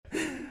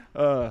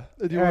Do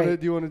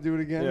you want to do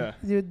it again? Yeah.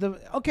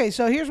 Dude, okay,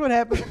 so here's what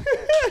happened.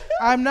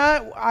 I'm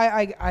not.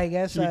 I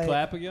guess. Should we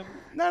clap again?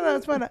 No,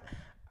 it's fine.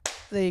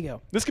 There you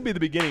go. This could be the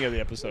beginning of the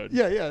episode.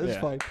 Yeah,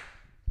 that's fine.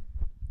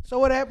 So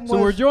what happened was...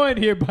 So we're joined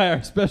here by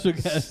our special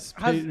guest.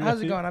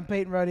 How's it going? I'm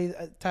Peyton Ruddy,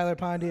 Tyler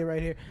Pondia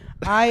right here.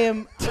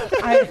 I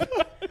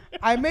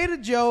made a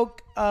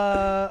joke.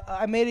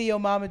 I made a Yo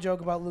Mama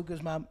joke about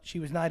Luca's mom. She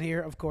was not here,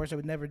 of course. I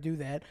would never do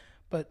that.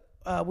 But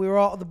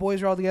the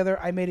boys were all together.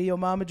 I made a Yo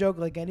Mama joke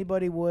like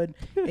anybody would.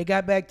 It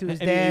got back to his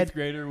dad. Any 8th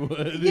grader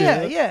would.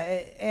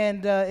 Yeah.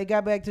 And it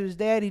got back to his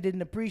dad. He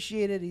didn't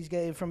appreciate it. He's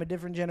from a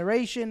different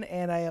generation,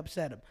 and I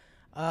upset him.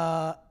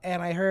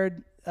 And I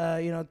heard...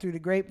 through the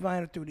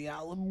grapevine or through the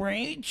olive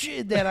branch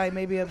that I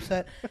maybe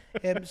upset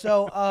him.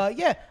 So,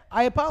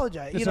 I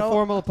apologize. It's a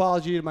formal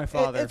apology to my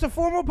father. It's a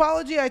formal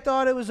apology. I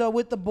thought it was a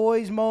with the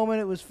boys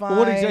moment. It was fine. Well,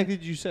 what exactly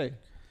did you say?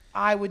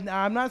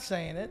 I'm not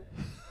saying it.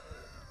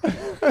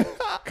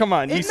 Come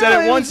on, you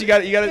said it once. You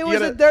got. It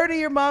was a dirty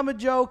your mama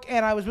joke,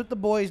 and I was with the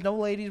boys. No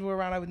ladies were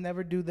around. I would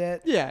never do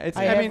that. Yeah,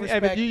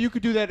 you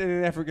could do that in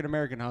an African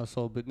American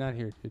household, but not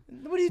here, dude.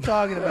 What are you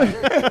talking about?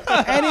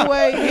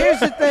 Anyway, here's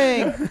the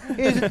thing,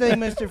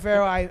 Mr.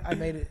 Farrow.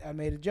 I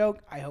made a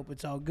joke. I hope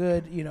it's all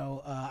good.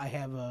 I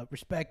have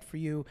respect for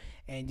you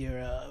and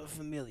your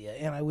familia,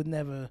 and I would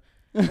never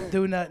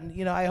do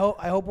nothing. I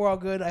hope we're all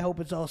good. I hope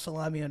it's all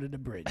salami under the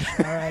bridge.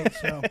 All right,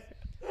 so.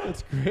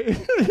 That's great.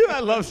 I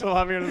love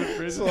salami under the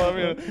fridge.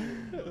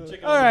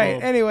 All right.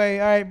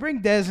 Anyway,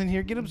 bring Des in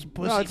here. Get him some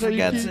pussy for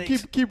God's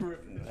sake. Keep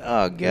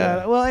Oh God.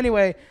 Yeah. Well,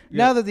 anyway,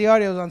 now that the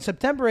audio is on,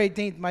 September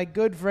 18th, my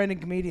good friend and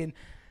comedian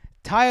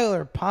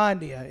Tyler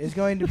Pondia is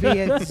going to be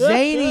at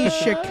Zany's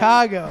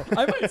Chicago.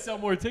 I might sell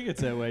more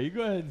tickets that way. You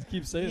go ahead and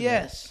keep saying that.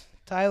 Yes,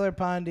 Tyler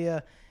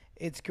Pondia.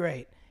 It's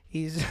great.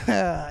 He's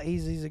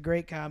a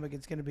great comic.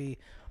 It's going to be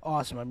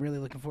awesome. I'm really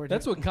looking forward to it.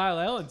 That's what Kyle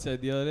Allen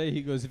said the other day.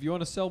 He goes, if you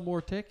want to sell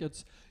more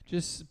tickets,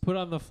 just put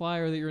on the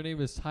flyer that your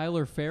name is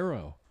Tyler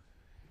Farrow.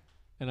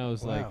 And I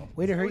was like,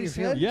 way to hurt your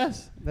feelings.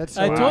 Yes. That's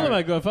I told him,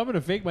 I go, if I'm going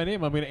to fake my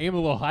name, I'm going to aim a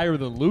little higher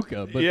than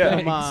Luca. But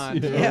come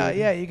on.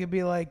 Yeah, you could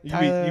be like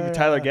Tyler. You could be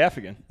Tyler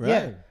Gaffigan. Right.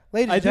 Yeah.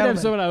 Ladies and I did gentlemen.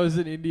 have someone, I was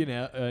in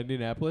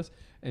Indianapolis,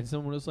 and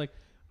someone was like,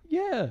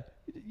 yeah,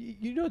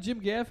 you know Jim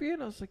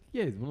Gaffigan? I was like,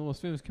 yeah, he's one of the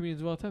most famous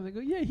comedians of all time. They go,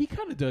 yeah, he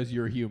kind of does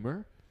your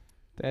humor.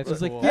 That's I was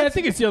cool. like, yeah, I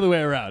think it's the other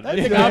way around. I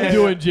think I'm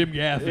doing Jim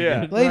Gaffigan.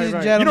 Yeah. Ladies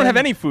and gentlemen. You don't have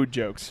any food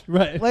jokes.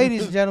 Right.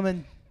 Ladies and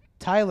gentlemen,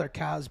 Tyler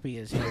Cosby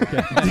is here.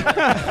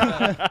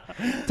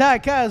 Ty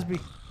Cosby.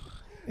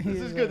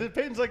 This is good. This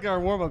Peyton's like our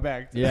warm-up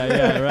act.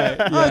 Yeah, right.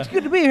 Yeah. Oh, it's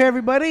good to be here,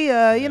 everybody.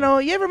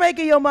 You ever make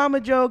a Yo Mama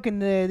joke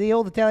and the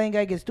old Italian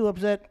guy gets too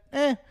upset?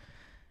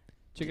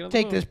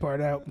 Take this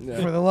part out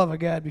for the love of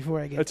God before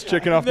I get. That's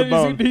chicken off the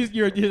bone.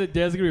 Your dad's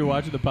going to be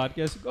watching the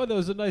podcast. Oh, that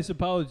was a nice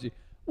apology.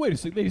 Wait a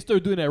second, they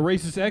started doing that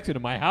racist accent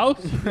in my house?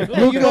 The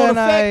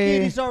fat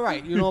kid, he's all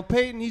right.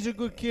 Peyton, he's a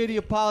good kid. He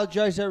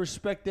apologized. I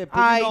respect that.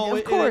 But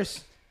of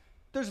course.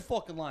 There's a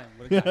fucking line.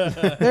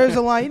 There's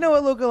a line. You know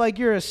what, Luca? Like,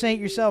 you're a saint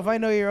yourself. I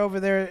know you're over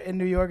there in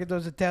New York at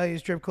those Italian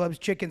strip clubs,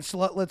 chicken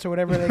slutlets or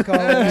whatever they call it.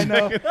 I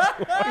know.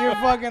 You're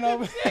fucking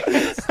over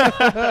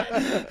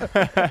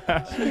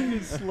Chicken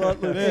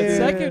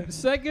slutlets.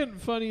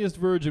 Second funniest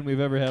virgin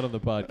we've ever had on the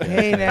podcast.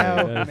 Hey,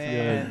 now.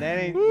 Man,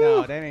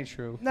 that ain't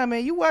true. Nah,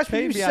 man, you watch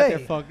what you Peyton be out say. there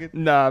fucking.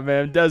 Nah,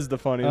 man, Des the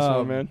funniest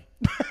one, man.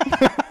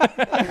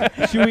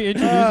 Should we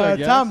introduce our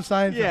guest? Tom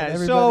Seinfeld. Yeah,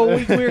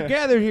 everybody. so we're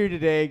gathered here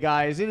today,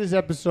 guys. It is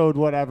episode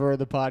whatever of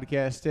the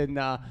podcast, and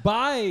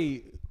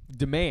By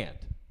demand.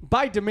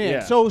 by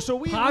demand. Yeah. So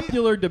we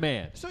Popular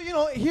demand. So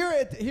here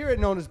at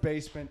Nona's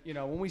Basement,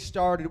 when we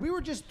started, we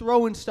were just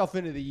throwing stuff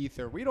into the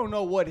ether. We don't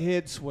know what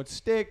hits, what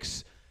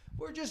sticks.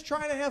 We're just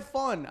trying to have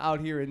fun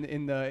out here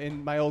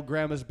in my old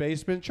grandma's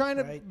basement, trying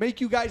to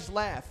make you guys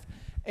laugh.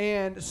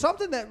 And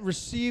something that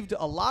received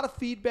a lot of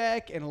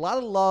feedback and a lot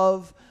of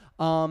love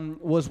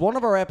was one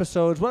of our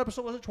episodes. What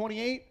episode was it?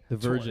 28? The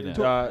Virgin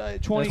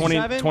episode.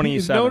 27?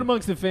 27. Known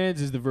amongst the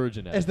fans is the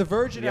Virgin episode. As the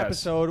Virgin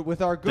episode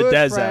with our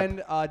good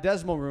friend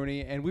Des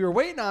Mulrooney. And we were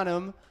waiting on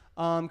him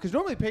because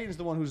normally Peyton's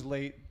the one who's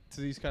late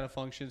to these kind of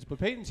functions. But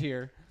Peyton's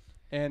here.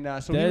 And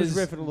so he was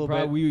riffing a little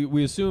bit.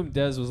 We assumed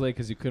Des was late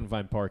because he couldn't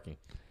find parking.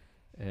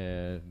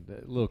 And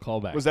a little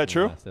callback. Was that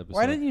true?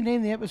 Why didn't you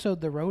name the episode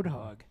The Road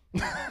Hog?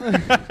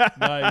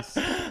 Nice.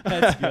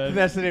 That's good.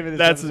 That's the name of this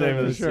That's episode. the name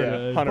of this, Sure.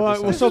 yeah. 100%. Well,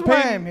 so This is why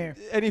Peyton, I'm here.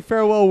 any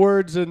farewell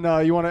words, and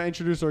you want to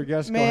introduce our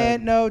guest? Go ahead.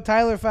 Man, no,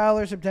 Tyler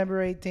Fowler,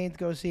 September 18th.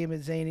 Go see him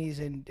at Zany's,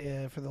 and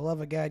for the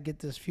love of God, get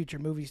this future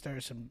movie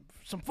star some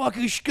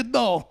fucking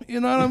skadol.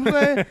 You know what I'm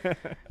saying?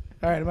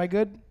 All right, am I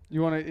good?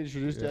 You want to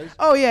introduce Des?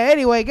 Oh, yeah.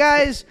 Anyway,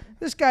 guys,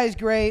 this guy's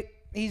great.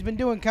 He's been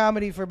doing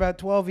comedy for about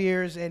 12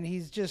 years, and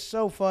he's just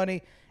so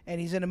funny. And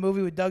he's in a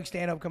movie with Doug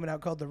Stanhope coming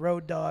out called The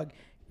Road Dog.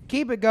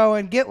 Keep it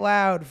going. Get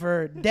loud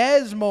for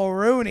Des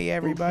Mulrooney,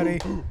 everybody.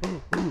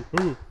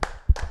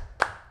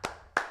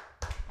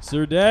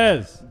 Sir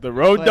Des. The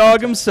Road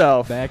Dog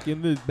himself. Back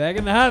in the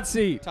hot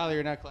seat. Tyler,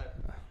 you're not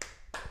clapping.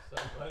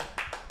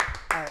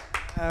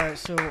 All right,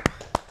 so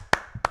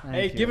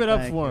Hey, you, give it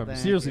up thank for you, him. thank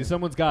Seriously, you.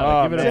 someone's got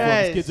Oh, it. Give it up for him.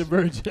 man. This kid's a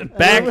virgin.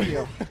 Back,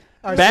 All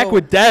right, back so-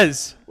 with Des.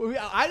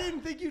 Well, I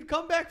didn't think you'd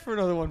come back for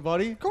another one,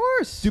 buddy. Of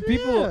course. Do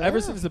people yeah, ever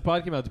yeah. since the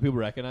pod came out? Do people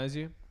recognize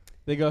you?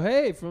 They go,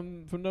 "Hey,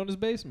 from Nona's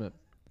basement."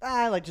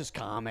 I like just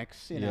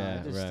comics, you know,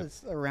 Yeah, just right.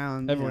 it's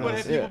around. Everyone you know. What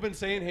else. have people been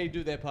saying? Hey,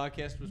 dude, that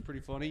podcast was pretty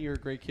funny. You're a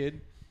great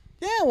kid.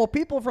 Yeah, well,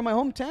 people from my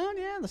hometown,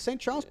 yeah, the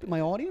St. Charles, my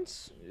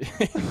audience.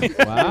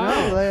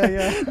 Wow.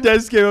 Yeah.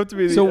 Des came up to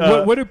me.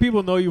 So what do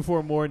people know you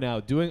for more now?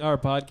 Doing our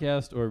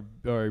podcast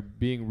or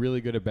being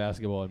really good at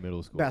basketball in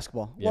middle school?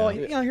 Basketball. Yeah. Well,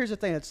 you know, here's the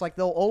thing. It's like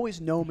they'll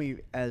always know me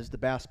as the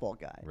basketball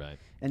guy. Right.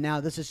 And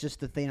now this is just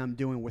the thing I'm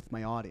doing with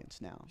my audience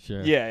now.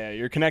 Sure. Yeah,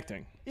 you're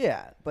connecting.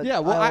 Yeah, but Yeah,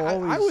 well, I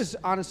always, was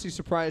honestly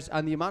surprised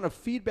on the amount of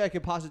feedback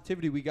and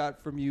positivity we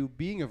got from you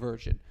being a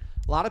virgin.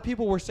 A lot of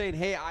people were saying,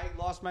 "Hey, I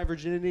lost my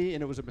virginity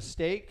and it was a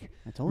mistake."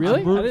 I told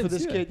Really? I'm you. I rooting didn't for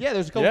this see kid. that. Yeah,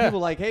 there's a couple Yeah.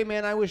 people like, "Hey,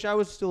 man, I wish I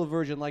was still a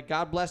virgin." Like,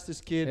 God bless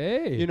this kid.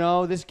 Hey. You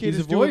know, this kid He's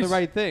is a doing the voice.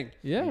 right thing.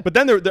 Yeah. But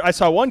then I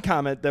saw one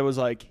comment that was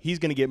like, he's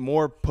going to get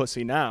more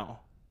pussy now.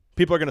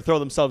 People are going to throw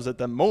themselves at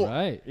them more.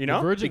 Right. You The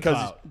know? virgin because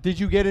clout. Did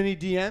you get any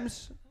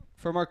DMs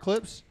from our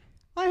clips?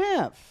 I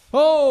have.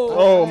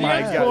 Oh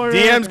my DM's God. corner.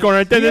 DM's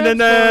corner.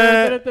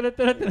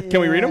 DM's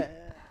Can we read them?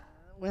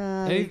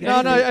 Well, Anything- No,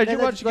 anything- I they-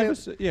 do want you to they- give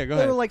us. Yeah, go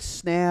They ahead. were like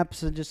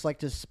snaps and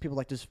just people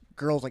like just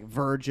girls like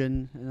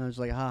virgin, and I was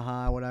like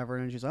haha whatever,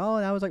 and she's like, oh,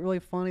 that was like really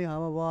funny, blah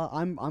blah blah.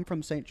 I'm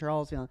from St.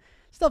 Charles, you know,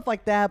 stuff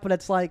like that. But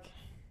it's like,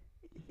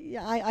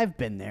 yeah, I've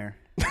been there.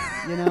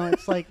 You know,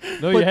 it's like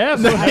No, you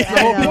have. That's the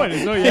whole know. point.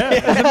 Is no, you have.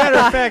 As a matter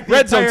of fact,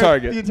 Red zone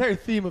target. The entire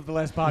theme of the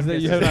last podcast that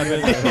you is have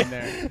not in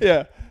there.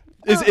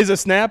 Yeah. Is a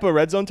snap a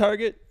red zone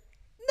target?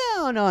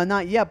 no,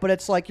 not yet. But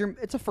it's like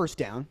it's a first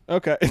down,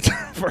 Okay. It's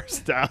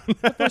first down.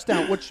 first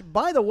down. Which,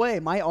 by the way,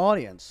 my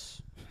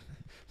audience,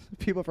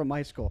 people from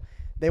my school,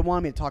 they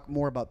wanted me to talk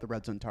more about the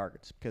red zone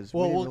targets because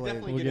Well, we we'll didn't really,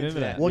 definitely We'll get get into into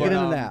that. that. we'll get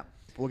But, into that.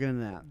 We'll get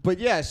into that. But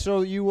yeah,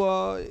 so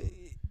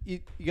you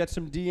got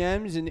some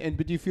DMs,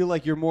 but do you feel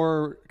like you're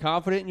more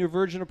confident in your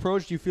virgin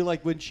approach? Do you feel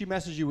like when she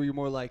messaged you, were you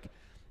more like,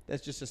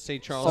 that's just a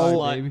St. Charles So-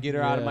 slut, Baby. get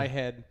her out of Yeah. my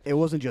head? It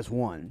wasn't just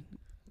one,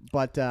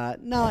 but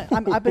no,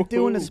 I've been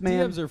doing this,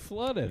 man. DMs are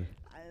flooded.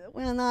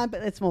 Well, no,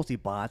 but it's mostly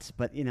bots.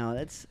 But you know,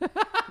 it's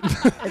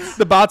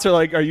The bots are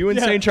like, are you in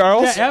St.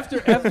 Charles? Yeah, after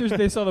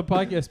they saw the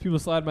podcast, people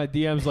slide my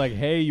DMs like,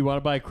 "Hey, you want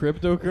to buy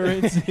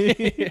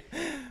cryptocurrency?"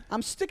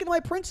 I'm sticking to my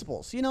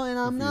principles, you know, and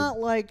I'm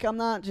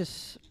not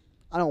just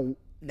I don't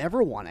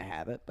never want to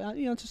have it, but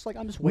you know, it's just like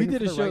I'm just We waiting did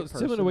for a the show right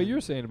similar to person. what you're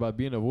saying about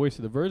being a voice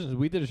of the virgins.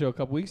 We did a show a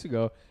couple weeks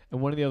ago,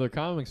 and one of the other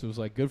comics was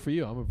like, "Good for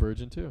you, I'm a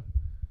virgin too."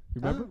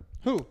 You remember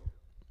Who?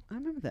 I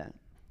remember that.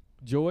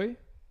 Joy?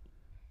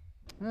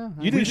 Yeah,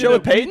 You did a show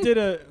with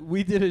Peyton?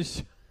 We did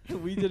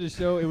a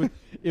show.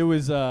 It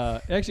was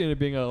actually ended up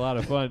being a lot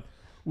of fun.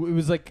 It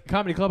was like a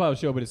comedy clubhouse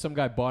show, but some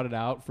guy bought it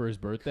out for his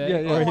birthday. Yeah,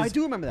 yeah. Or Oh, I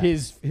do remember that.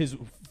 His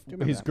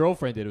remember that.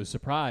 girlfriend did. It was a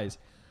surprise.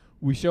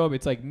 We show up.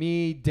 It's like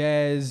me,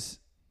 Des,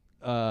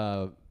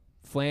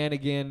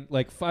 Flanagan,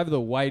 like 5 of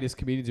the whitest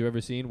comedians you've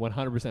ever seen.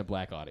 100%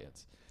 black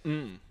audience.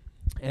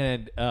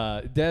 And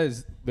Des,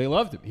 they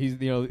loved him. He's,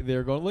 they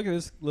were going, look at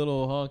this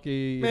little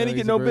honky. Man, he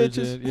he's get a no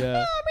virgin." bitches.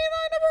 Yeah.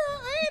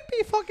 I ain't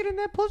be fucking in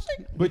that pussy.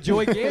 But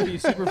Joy Gamby,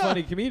 super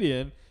funny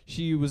comedian,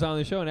 she was on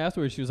the show, and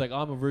afterwards she was like, "Oh,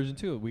 I'm a virgin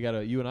too. We got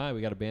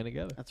a band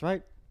together." That's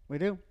right. We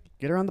do.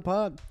 Get her on the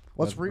pod.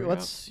 Let's bring her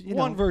Let's you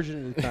One know,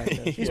 version at a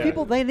time. these Yeah.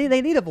 people they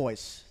need a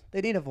voice.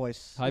 They need a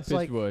voice. High It's pitched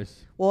like, voice.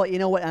 well, you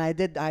know what? And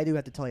I do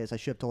have to tell you this. I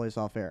should have told you this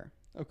off air.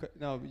 Okay,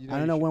 no, I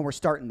don't know when we're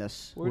starting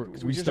this.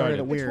 We just started.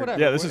 it's Weird. whatever.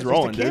 Yeah, this is It's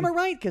rolling, Is dude. the camera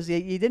right? Because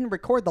you didn't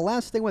record the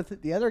last thing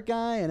with the other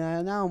guy,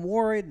 and now I'm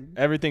worried.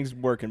 Everything's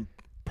working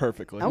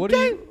perfectly. What do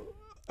Okay. you?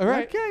 All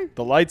right. Okay.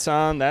 The light's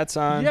on. That's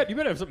on. Yeah, you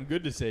better have something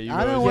good to say. You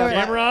I go, don't "Is know the where-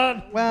 camera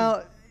on?"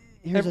 Well,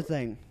 here's the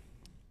thing.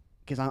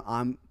 Because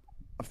I'm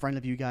a friend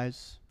of you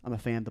guys. I'm a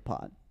fan of the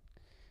pod.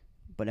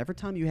 But every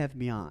time you have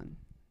me on,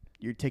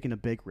 you're taking a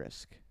big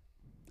risk.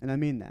 And I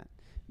mean that.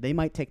 They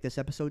might take this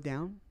episode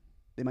down.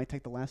 They might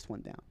take the last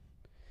one down.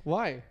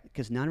 Why?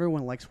 Because not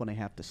everyone likes what I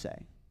have to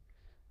say.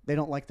 They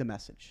don't like the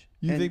message.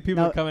 You And think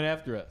people no, are coming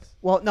after us?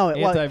 Well, no.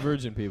 Well,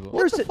 Anti-virgin people.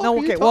 here's the the, fuck no, are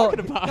you okay. Well, talking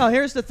about? no.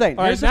 Here's the thing.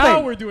 All right, Here's the now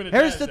thing. we're doing it.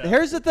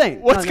 Here's the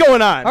thing. What's No, no.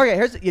 going on?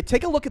 Okay, you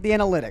take a look at the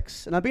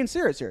analytics, and I'm being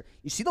serious here.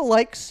 You see the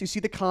likes, you see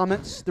the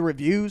comments, the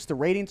reviews, the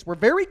ratings. We're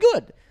very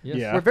good. Yes.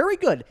 Yeah. We're very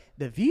good.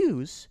 The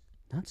views,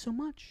 not so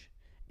much.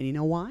 And you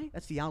know why?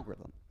 That's the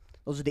algorithm.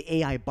 Those are the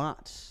AI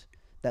bots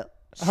that.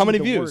 How see many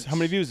the views? words. How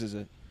many views is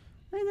it?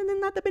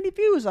 Not that many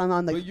views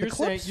on the, But you're the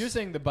saying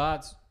clips. the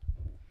bots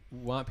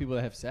want people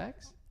to have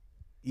sex?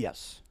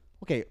 Yes.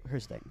 Okay.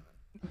 Here's the thing.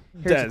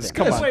 Here's the Des, thing.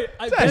 come on. Wait,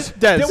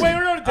 Des. Wait,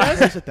 no, Des.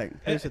 Here's the thing.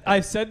 Here's the thing.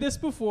 I've said this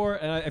before,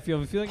 and I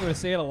feel a feeling I'm going to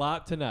say it a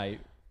lot tonight.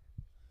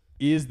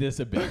 Is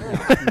this a big one?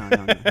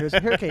 No. Here's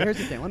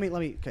the thing. Let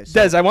me. Okay.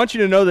 So, Des, I want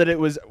you to know that it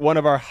was one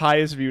of our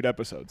highest viewed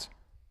episodes.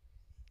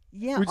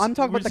 Yeah, I'm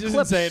talking about the clips.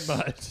 Isn't saying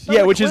much.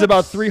 Yeah, which is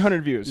about clips.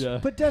 300 views. Yeah.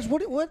 But Des,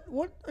 what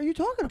are you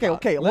talking about?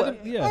 Okay. Let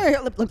him- yeah. All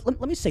right,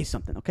 let me say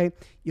something. Okay,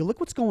 you look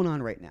what's going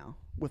on right now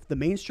with the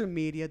mainstream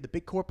media, the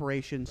big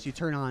corporations. You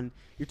turn on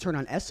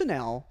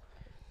SNL,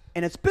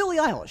 and it's Billie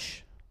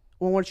Eilish.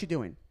 Well, what's she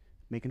doing?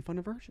 Making fun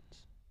of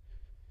virgins.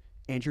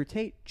 Andrew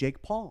Tate,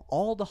 Jake Paul,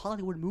 all the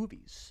Hollywood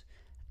movies.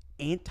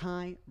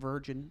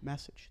 Anti-virgin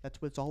message.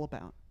 That's what it's all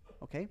about.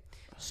 Okay,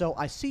 so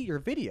I see your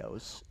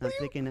videos. And I'm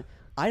thinking,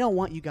 I don't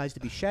want you guys to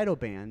be shadow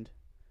banned,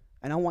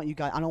 and I don't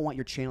want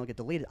your channel to get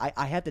deleted.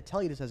 I have to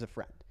tell you this as a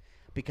friend,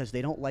 because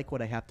they don't like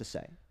what I have to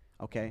say.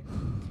 Okay,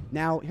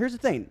 now here's the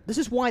thing. This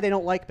is why they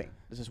don't like me.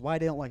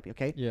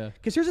 Okay. Yeah.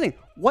 Because here's the thing.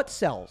 What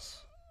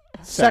sells?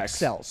 Sex.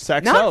 sells.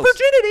 Sex Not sells.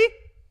 virginity.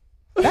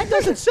 That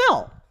doesn't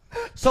sell.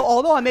 So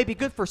although I may be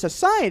good for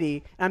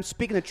society, and I'm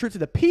speaking the truth to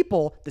the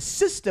people, the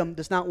system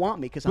does not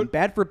want me because I'm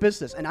bad for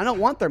business, and I don't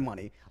want their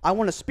money. I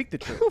want to speak the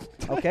truth,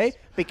 okay?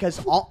 Because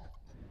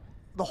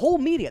the whole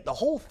media, the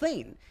whole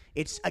thing,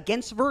 it's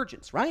against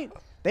virgins, right?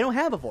 They don't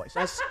have a voice.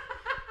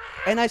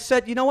 And I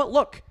said, you know what?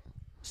 Look,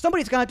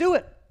 somebody's got to do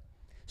it.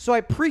 So I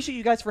appreciate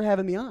you guys for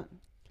having me on.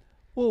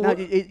 Well, Now,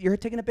 you're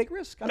taking a big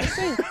risk. I'm just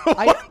saying.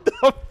 What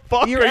the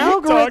fuck Your are you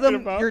talking algorithm,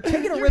 about? you're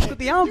taking a risk with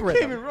the you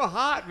algorithm. came in real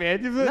hot,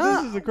 man.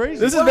 Nah. This is a crazy.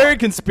 This is very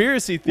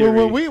conspiracy theory.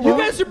 You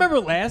guys remember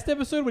last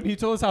episode when he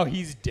told us how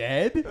he's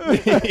dead?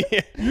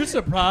 You're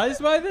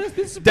surprised by this?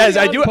 This is Des, pretty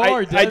I on do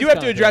par, I Des do have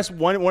to content. address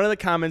one of the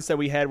comments that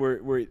we had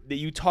where that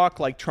you talk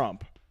like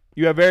Trump.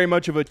 You have very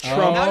much of a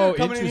Trump. Now Oh, you're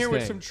coming in here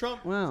with some interesting.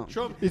 Trump. Wow.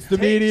 Trump. It's the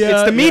takes. media.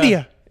 It's the Yeah.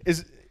 media.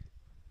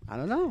 I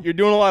don't know. You're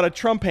doing a lot of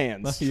Trump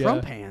hands. Yeah.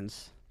 Trump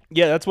hands.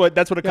 Yeah, that's what a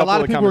Yeah, a couple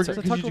lot of of the people are. comments. I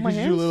Could talk you with my do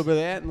a hands? little bit of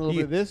that and a little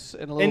bit of this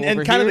and a little And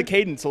over kind of here? the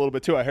cadence a little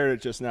bit too. I heard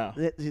it just now.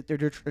 They're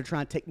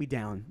trying to take me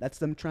down. That's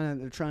them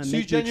trying to So you make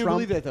me genuinely Trump.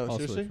 believe that though? Also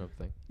a Seriously? Trump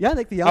thing. Yeah, I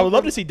think the I would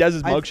love to algorithm- see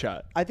Dez's I-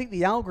 mugshot. I think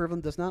the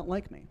algorithm does not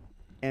like me.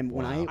 And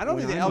when Wow. I don't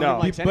think the when algorithm No.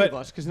 likes any of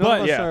us because none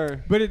of us yeah.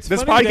 are. But it's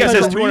This funny podcast that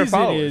has the 200 reason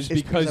followers. is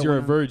It's because because I you're a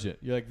wanna- virgin.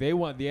 You're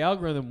like the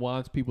algorithm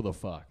wants people to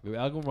fuck. The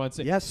algorithm wants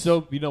it. Yes.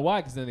 So you know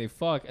why? Because then they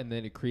fuck, and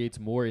then it creates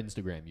more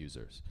Instagram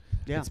users.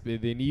 Yeah.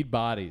 They need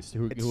bodies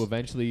who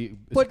eventually.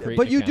 But create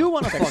but an you account. do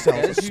want to fuck.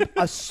 Des. You-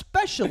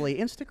 especially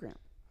Instagram.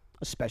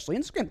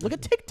 Look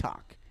at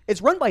TikTok.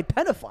 It's run by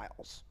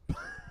pedophiles.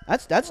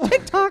 That's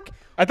TikTok.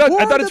 I thought Who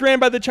are it's the- ran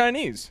by the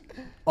Chinese.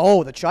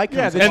 Oh, the Chi Yeah,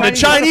 comes the in. And the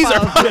Chinese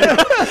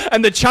Chinese are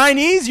and the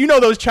Chinese, you know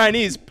those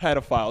Chinese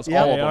pedophiles, Yeah.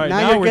 all Hey, of them. all right,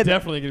 Now now you're we're getting-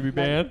 definitely going to be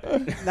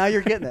banned. Now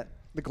you're getting it.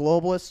 The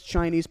globalist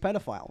Chinese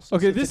pedophiles.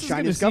 Okay, It's this the is going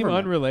to Chinese seem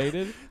government.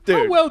 unrelated. How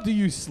Dude. well do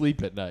you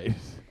sleep at night?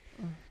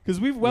 Because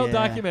we've well Yeah.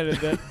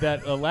 documented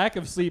that a lack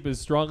of sleep is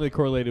strongly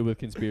correlated with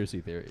conspiracy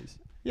theories.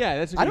 Yeah,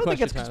 that's a good I don't think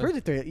question, it's Tyler.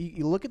 conspiracy theory.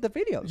 You look at the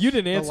videos. You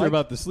didn't The answer likes-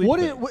 about the sleep. What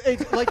thing.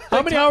 is it's like?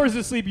 How many hours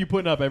of sleep you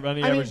putting up on the I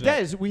mean, average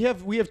night? Des, we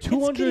have It's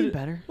 200. getting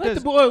better.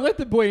 Let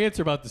the boy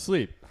answer about the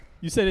sleep.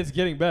 You said it's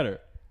getting better.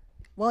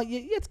 Well, yeah,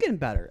 it's getting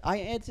better.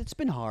 It's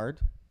been hard.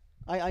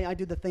 I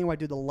do the thing where I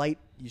do the light.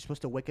 You're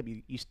supposed to wake up.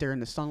 You stare in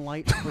the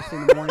sunlight first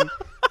thing in the morning.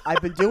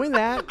 I've been doing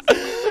that.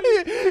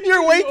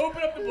 You're wake.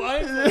 Open up the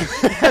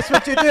blinds. That's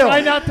what you do.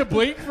 Try not to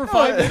blink for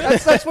 5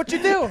 minutes. That's what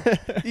you do.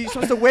 You're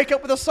supposed to wake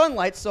up with the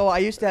sunlight. So I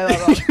used to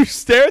have. You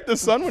stare at the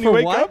sun when you For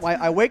wake what? up.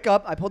 I wake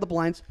up. I pull the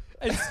blinds,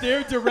 And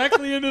stare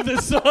directly into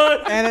the sun.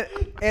 and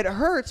it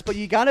hurts, but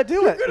you gotta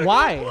do it.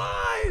 Why?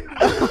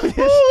 Holy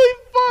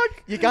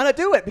fuck! You gotta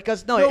do it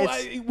because No, it's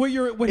what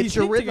it's he's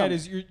your hinting at rhythm.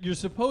 is you're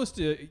supposed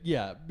to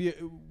be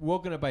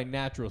woken up by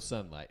natural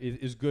sunlight.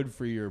 It is good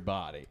for your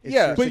body. it's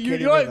Yeah. your But you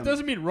circadian know what? It rhythm.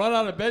 doesn't mean run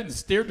out of bed and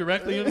stare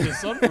directly into the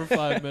sun for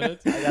 5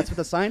 minutes. That's what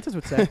the scientists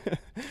would say.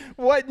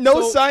 What?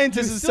 No So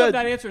scientist you has still have said.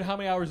 not answered how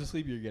many hours of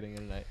sleep you're getting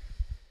in a night.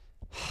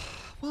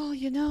 Well,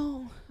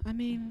 I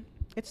mean,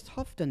 it's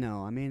tough to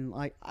know. I mean,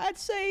 like, I'd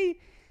say,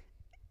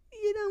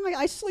 like,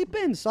 I sleep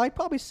in, so I'd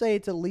probably say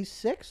it's at least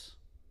 6.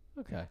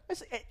 Okay.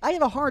 I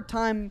have a hard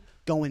time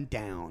going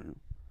down.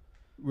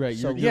 Right.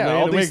 So- You're Yeah, laying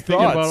all awake these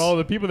thinking about thoughts. all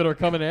the people that are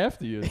coming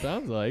after you. It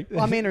sounds like.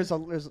 Well, I mean, there's,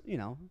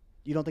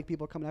 you don't think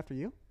people are coming after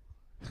you?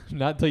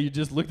 Not until you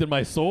just looked at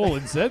my soul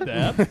and said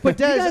that. But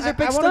Des, guys are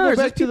big I want to stars.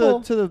 go back to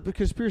There's the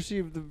conspiracy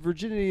of the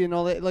virginity and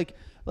all that. Like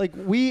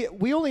we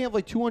only have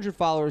like 200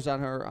 followers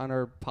on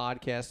our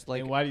podcast,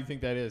 like And why do you think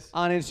that is?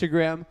 on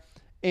Instagram,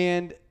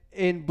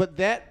 but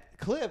that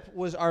clip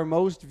was our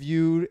most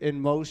viewed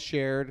and most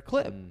shared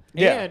clip.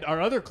 Yeah. And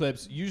our other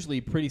clips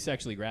usually pretty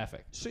sexually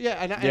graphic. So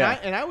yeah, Yeah.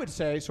 and I would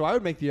say, so I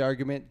would make the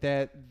argument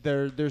that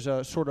there's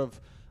a sort of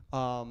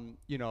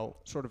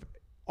sort of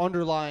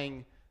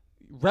underlying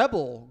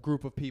rebel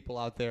group of people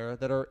out there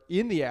that are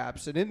in the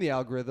apps and in the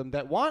algorithm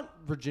that want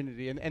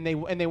virginity and they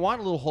want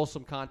a little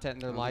wholesome content in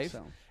their life.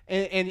 so.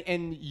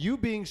 And you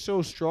being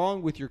so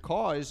strong with your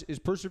cause is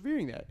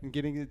persevering that and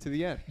getting it to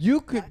the end. You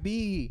could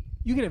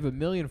have 1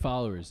 million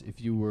followers if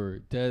you were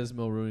Des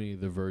Mulrooney,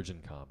 the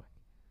Virgin comic.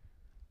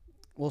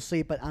 We'll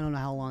see, but I don't know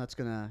how long it's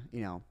gonna,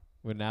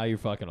 But now you're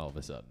fucking all of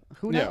a sudden.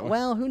 Who Yeah. knows?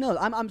 Well, who knows?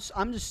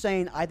 I'm just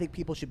saying. I think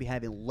people should be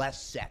having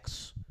less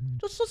sex.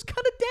 Let's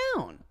cut it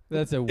down.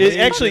 That's a It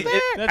actually,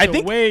 that's I a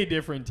think way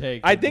different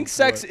take. I than think before.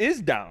 sex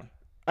is down.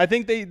 I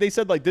think they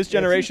said like this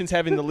generation's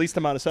having the least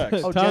amount of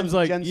sex. Oh, Tom's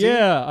like, Gen Z?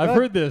 yeah, I've Good.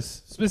 heard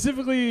this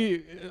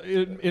specifically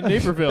in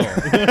Naperville.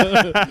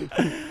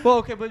 Well,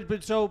 okay,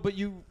 but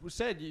you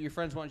said your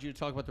friends want you to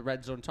talk about the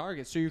red zone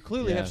targets, so you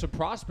clearly Yeah. have some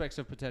prospects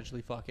of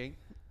potentially fucking.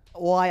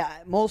 Well,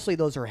 I mostly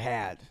those are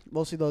had.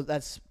 Mostly those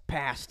that's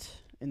past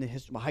in the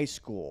history of high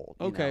school.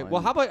 you Okay, know, well,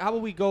 and- how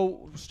about we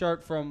go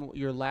start from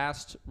your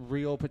last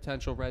real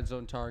potential red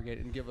zone target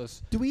and give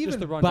us Do we just even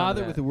the rundown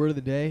bother of with that. the word of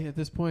the day at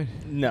this point?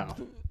 No.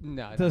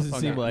 No, It doesn't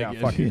seem like no, it.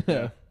 fuck it.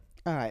 Yeah.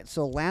 All right,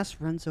 so last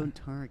red zone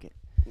target.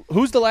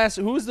 Who's the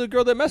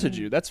girl that messaged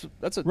you? That's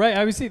a Right,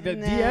 I would say that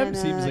Nah, DM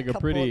seems like a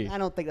couple- pretty. I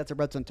don't think that's a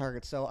red zone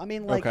target. So I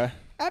mean, like Okay.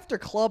 after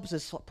clubs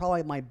is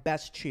probably my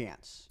best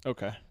chance.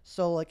 okay.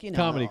 So like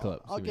Comedy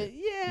clubs, I'll you get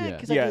mean. yeah, Yeah.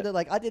 because Yeah.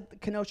 I did the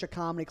Kenosha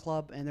Comedy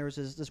Club, and there was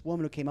this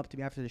woman who came up to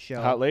me after the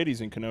show. Hot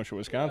ladies in Kenosha,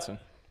 Wisconsin.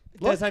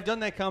 Des, I've done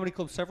that comedy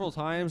club several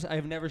times. I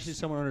have never seen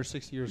someone under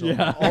 60 years old.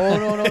 Yeah. Oh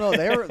no,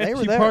 they were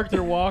She there. parked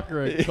her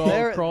walker and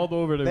They- crawled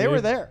over to me. They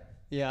were there.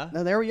 Yeah.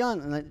 No, they were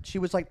young, and she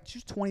was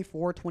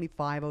 24,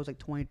 25. I was like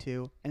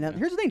 22. And then,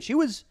 here's the thing: she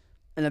was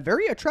a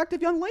very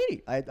attractive young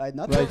lady. I had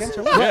nothing against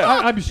her.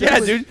 Yeah. I'm sure. Yeah, it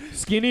was dude.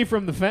 Skinny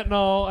from the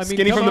fentanyl. I mean,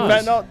 Skinny come from the on.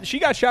 fentanyl. She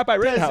got shot by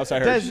Rittenhouse, I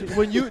heard.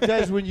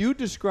 Des, when you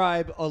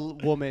describe a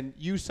woman,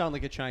 you sound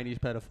like a Chinese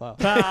pedophile.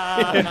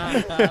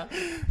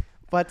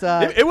 But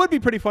It would be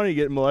pretty funny to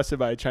get molested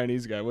by a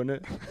Chinese guy,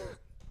 wouldn't it?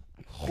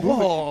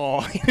 Whoa!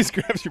 He just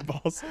grabs your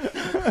balls.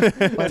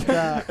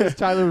 As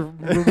Tyler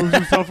removes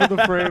himself from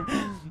the frame.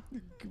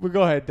 Well,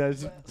 go ahead,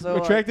 Des.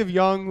 So, Attractive,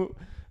 young,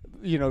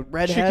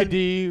 Redhead.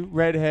 chickadee,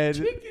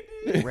 redhead.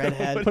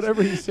 redhead.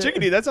 Whatever he said.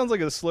 Chickadee, that sounds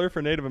like a slur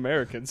for Native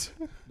Americans.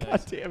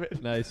 God damn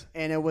it. Nice.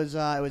 And it was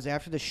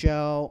after the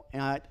show,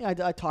 and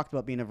I talked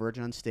about being a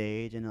virgin on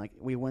stage, and like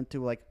we went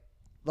to like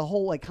the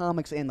whole like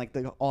comics and like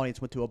the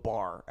audience went to a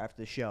bar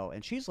after the show,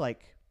 and she's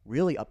like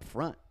really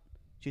upfront.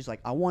 She's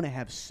like, I want to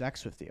have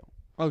sex with you.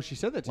 Oh, she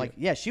said that to Like,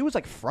 you. yeah, she was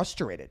like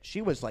frustrated.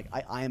 She was like,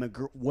 I am a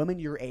woman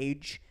your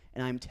age,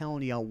 and I'm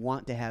telling you, I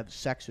want to have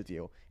sex with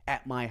you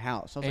at my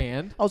house.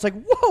 I was like,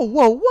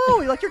 whoa.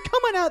 Like, you're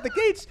coming out the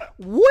gates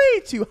way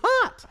too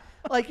hot.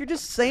 Like, you're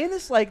just saying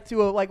this like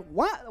to a like,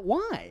 what?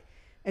 Why?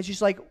 And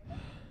she's like,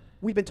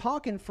 we've been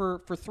talking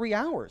for 3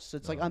 hours. So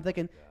it's like, I'm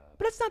thinking,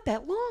 but it's not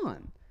that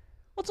long.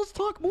 Let's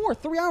talk more.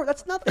 3 hours,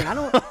 that's nothing. I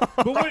don't.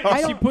 But when I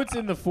she don't- puts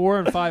in the 4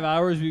 and 5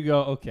 hours, we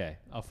go, okay,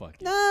 I'll fuck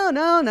you. No.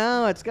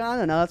 It's I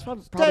don't know. It's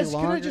probably Des,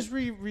 longer. can I just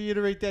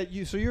reiterate that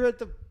so you're at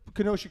the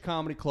Kenosha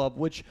Comedy Club,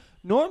 which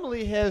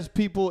normally has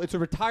people. It's a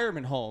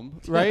retirement home,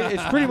 right?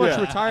 It's pretty much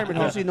a retirement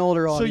home. Mostly an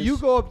older So audience. you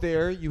go up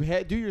there, you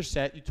do your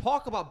set, you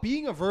talk about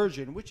being a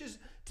virgin, which is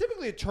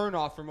typically a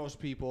turnoff for most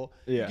people.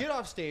 Yeah. You get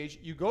off stage,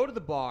 you go to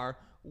the bar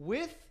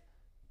with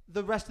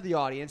the rest of the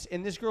audience,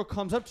 and this girl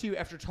comes up to you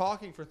after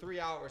talking for 3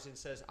 hours and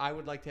says, "I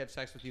would like to have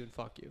sex with you and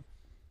fuck you."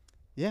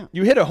 Yeah.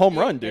 You hit a home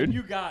run, And dude.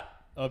 you got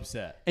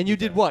upset. And you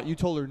did what? You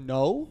told her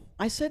no?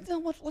 I said, no,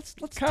 let's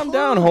Calm talk.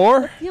 down,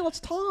 whore. Yeah,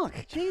 let's talk.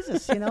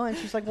 Jesus, And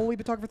she's like, well, we've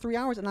been talking for 3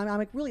 hours, and I'm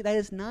like, really, that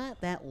is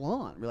not that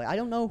long. Really, I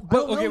don't know. I But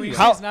don't okay, know when you you.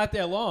 say it's not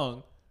that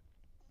long,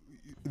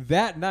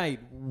 that night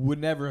would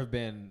never have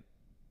been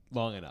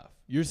long enough.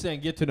 You're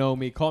saying get to know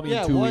me, call me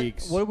in 2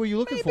 weeks. What were you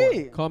looking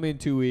Maybe. for? Call me in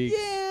 2 weeks.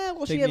 Yeah,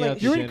 well, Take she had me like out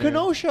to You're in dinner.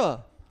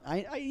 Kenosha.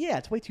 yeah,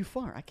 it's way too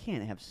far. I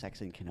can't have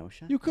sex in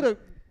Kenosha. You could have.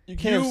 You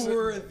can't have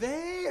were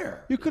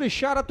there. You could have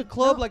shot up the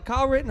club like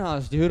Kyle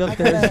Rittenhouse, dude. Up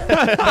there.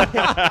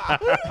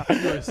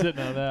 You were sitting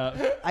on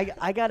that.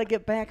 I got to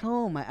get back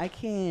home. I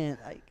can't.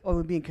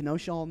 We'll be in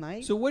Kenosha all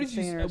night. So what did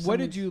Staying there you at what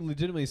did someone's- you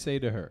legitimately say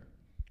to her?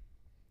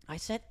 I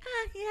said,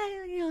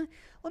 yeah.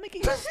 Let me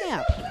get your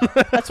snap.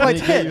 That's what I Let me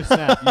get did. your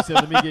snap. You said,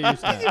 let me get your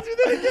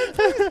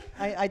snap.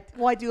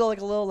 I do like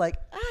a little like,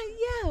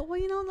 yeah,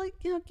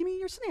 well, give me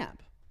your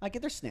snap. I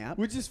get their snap.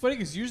 Which is funny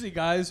because usually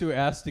guys who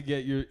ask to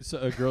get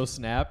a girl's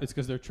snap, it's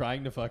because they're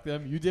trying to fuck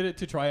them. You did it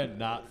to try and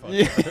not fuck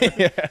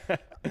them.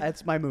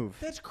 That's my move.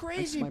 That's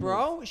crazy, That's my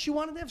bro. She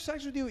wanted to have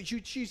sex with you.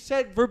 She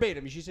said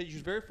verbatim. She said she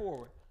was very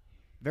forward.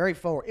 Very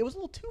forward. It was a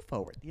little too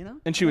forward,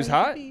 And she was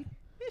hot? Yeah,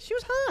 she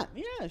was hot.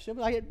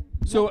 Yeah,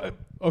 So,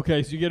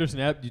 okay, so you get her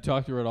snap. Do you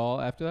talk to her at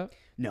all after that?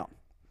 no.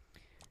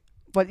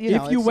 But If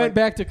you it's went like-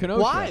 back to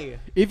Kenosha. Why?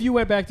 If you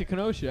went back to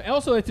Kenosha.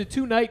 Also, it's a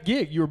 2-night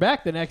gig. You were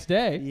back the next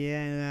day.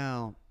 Yeah, I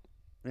know.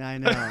 Yeah,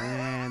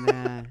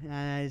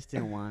 nah, I just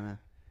didn't wanna.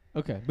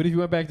 Okay, but if you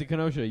went back to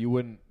Kenosha, you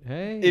wouldn't.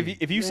 Hey,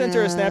 If you sent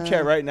her a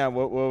Snapchat right now,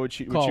 what would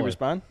she Call her.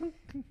 respond?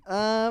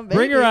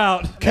 bring her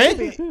out.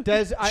 Okay.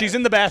 Des, She's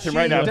in the bathroom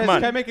right now. Des, Come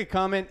on. Can I make a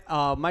comment?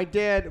 My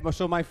dad,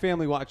 so my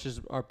family watches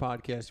our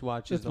podcast,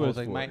 watches That's the what whole it's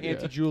thing. for, My yeah.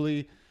 Auntie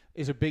Julie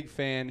is a big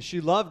fan.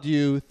 She loved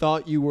you,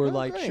 thought you were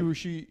like, great.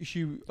 she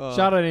Shout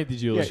out Auntie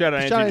Julie. yeah, Shout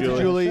out shout Auntie out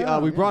to Julie. Julie. Shout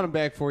out, We yeah. brought him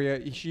back for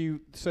you. She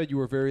said you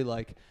were very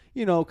like,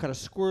 kind of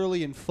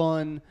squirrely and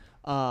fun.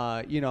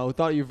 Thought you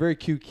were a very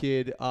cute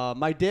kid.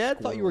 My dad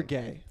thought you were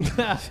gay.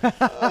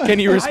 Can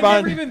you I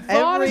respond? never even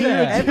thought of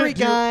that. Every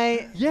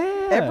guy,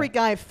 Yeah. every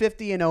guy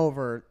 50 and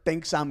over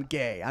thinks I'm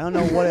gay. I don't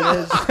know what it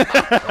is.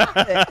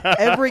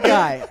 Every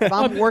guy. If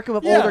I'm working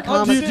with older Do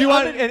comics, you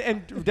want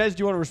and Des, do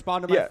you want to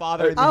respond to my Yeah.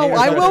 father? in the oh, haters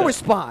I section? will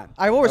respond.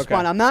 I will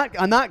respond. I'm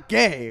not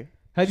gay.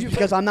 Have you-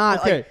 Because I'm not.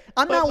 Okay. Like,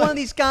 I'm not one of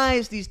these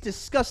guys. These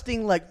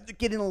disgusting like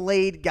getting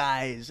laid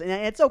guys. And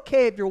it's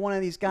okay if you're one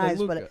of these guys,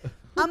 Luca. but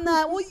I'm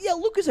not. Well, yeah,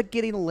 Luca's a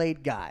getting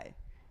laid guy.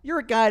 You're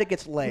a guy that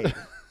gets laid.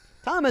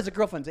 Tom has a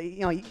girlfriend.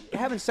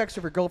 Having sex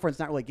with your girlfriend's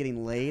not really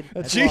getting laid.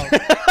 That's, Gee.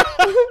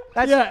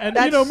 Yeah, and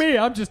you know me,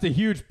 I'm just a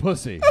huge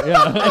pussy.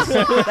 Yeah.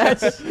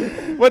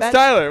 What's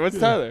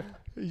Tyler?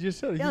 You just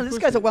said this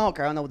guy's a wild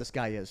card. I don't know what this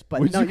guy is, but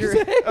What'd no, you you're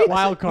say?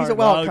 wild card. He's a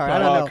wild card. I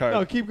don't Wild know. card.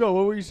 No, keep going.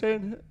 What were you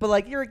saying? But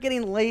like you're a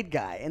getting laid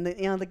guy, and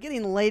the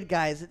getting laid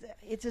guys,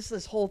 it's just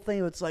this whole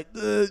thing. It's like I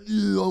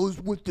was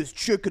with this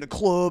chick at a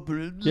club.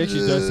 He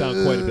actually does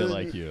sound quite a bit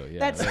like you.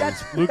 Yeah, That's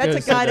Luca a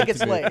has said guy that to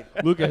gets me. laid.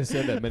 Luca has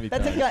said that many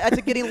That's times. That's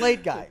a getting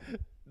laid guy.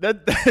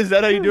 Is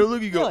that how you do it,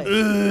 Luke? You go.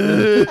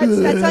 Really?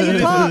 That's how you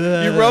talk.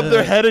 You rub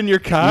their head in your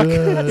cock.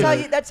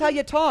 That's how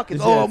you talk.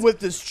 It's, I'm with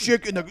this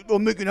chick and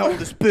I'm making out with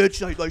this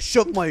bitch. And I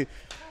shoved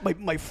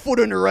my foot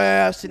in her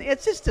ass, and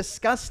it's just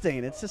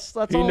disgusting. It's just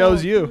that's He all.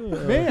 knows you.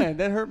 Man,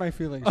 that hurt my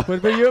feelings. But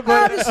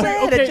I'm just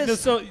saying. Okay, it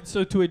just,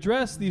 so to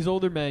address these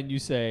older men, you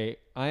say,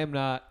 I am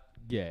not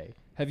gay.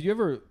 Have you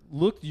ever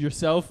looked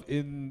yourself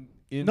in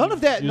None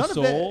of that- your none of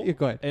that- soul yeah,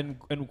 go ahead.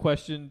 and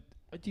questioned,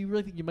 do you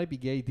really think you might be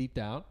gay deep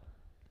down?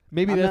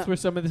 Maybe I'm that's not- where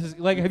some of this is.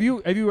 Like, have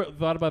you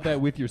thought about that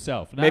with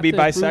yourself? Not Maybe to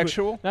prove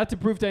bisexual? not to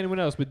prove to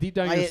anyone else, but deep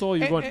down in your soul,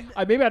 you're going,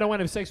 maybe I don't want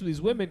to have sex with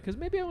these women because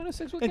maybe I want to have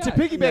sex with And guys.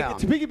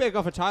 to piggyback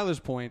off of Tyler's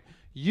point,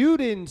 you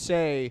didn't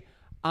say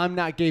I'm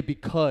not gay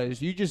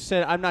because. You just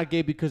said I'm not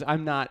gay because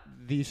I'm not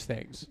these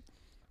things.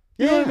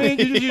 You know what I mean?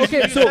 You just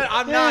Okay, so- said,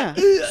 I'm not.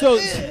 So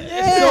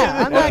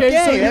yeah, I'm not okay,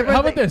 gay. so how about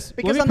Everything- this?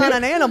 Because Let I'm me not pick-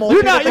 an animal.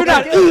 You're people not. You're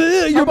think not. I'm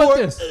gay. How about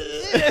this?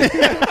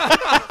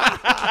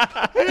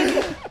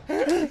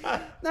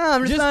 No,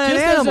 I'm just Just- not an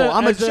just as animal.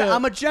 a-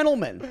 I'm a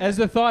gentleman. As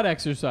a thought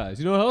exercise.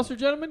 You know what else are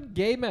gentlemen?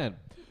 Gay men.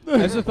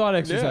 As a thought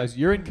exercise,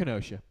 you're in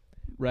Kenosha,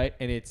 right?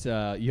 And it's you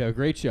have a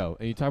great show,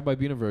 and you talk about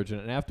being a virgin,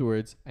 and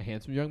afterwards, a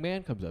handsome young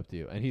man comes up to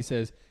you, and he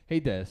says, "Hey,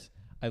 Des,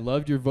 I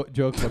loved your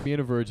joke about being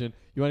a virgin.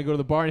 You want to go to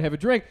the bar and have a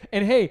drink?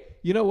 And hey,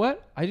 you know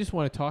what? I just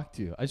want to talk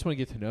to you. I just want to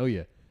get to know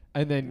you."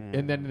 And then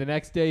the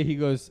next day he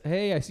goes,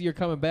 "Hey, I see you're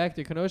coming back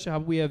to Kenosha. How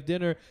about we have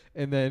dinner?"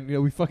 And then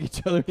we fuck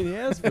each other in the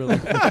ass for a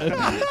little bit.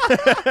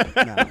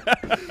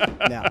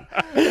 No.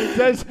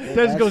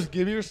 Des goes,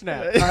 give me your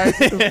snap. All right,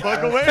 get the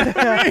fuck away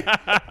from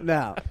me.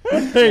 No.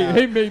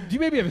 Hey, do you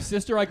maybe have a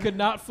sister I could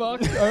not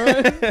fuck? All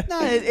right.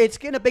 No, it's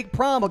getting a big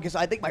problem because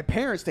I think my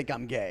parents think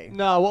I'm gay.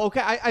 No, well,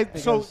 okay.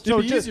 So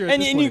It'd be just easier at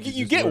And this you point if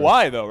you just get were.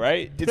 why though,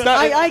 right? It's not.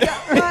 I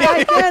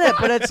get it,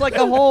 but it's like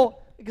a whole.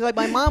 Because like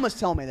my mom was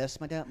telling me this.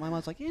 My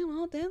mom's like, yeah,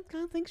 well, Dad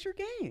kind of thinks you're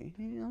gay.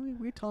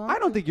 We talk. I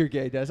don't think you're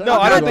gay, Des. No,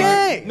 I don't I'm think.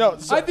 gay. No,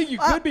 so- I think you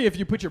could be if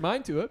you put your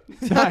mind to it.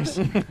 Nice.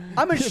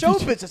 I'm in show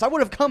business. I would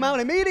have come out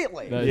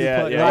immediately. Nice.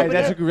 Yeah, yeah. Right,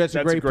 that's a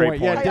great point.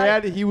 Yeah, point.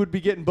 Dad, he would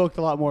be getting booked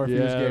a lot more if he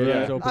was Yeah, gay. right. He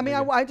was open I mean,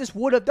 to gay. I just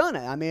would have done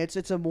it. I mean,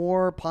 it's a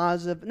more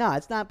positive. No,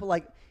 it's not. But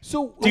like,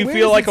 So Do you where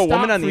feel does like it a woman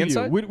stop on the for you?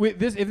 inside? With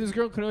this, if this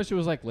girl in Kenosha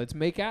was like, "Let's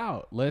make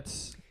out,"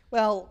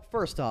 well,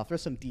 first off,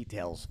 there's some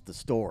details of the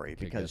story good.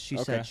 because she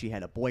Okay. said she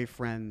had a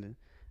boyfriend, and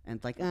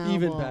it's like oh,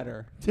 Even well,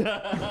 better.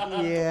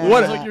 Yeah.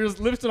 What- It's like you're just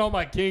lifting all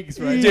my kinks,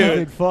 right? Dude,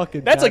 Even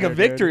fucking That's like a better,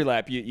 victory dude.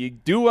 lap. You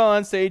do well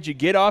on stage, you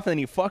get off, and then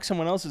you fuck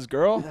someone else's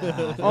girl.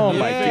 Oh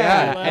my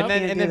Yeah, god! and then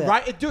Can't and do then that.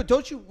 right, dude.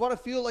 Don't you want to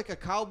feel like a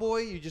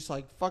cowboy? You just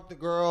like fuck the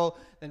girl,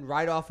 then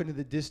ride off into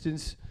the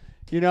distance.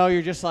 You know,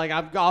 you're just like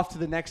I'm off to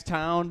the next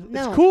town.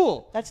 No, It's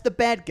cool. That's the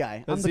bad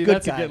guy. I'm See, the good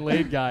that's guy. a getting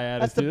laid guy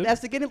That's the attitude.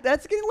 that's the getting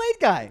laid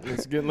guy.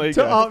 It's getting late.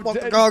 So, guys.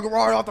 Fuck the guy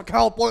right off the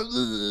cowboy.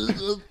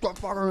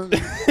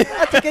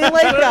 That's the getting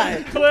laid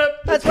guy. Clip.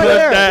 That's Clip right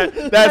there.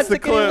 that. That's the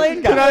getting clip.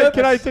 laid Can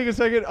guy. I take a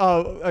second?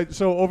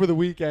 So over the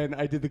weekend,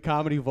 I did the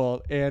Comedy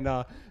Vault, and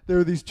there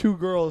were these two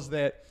girls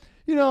that,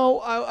 they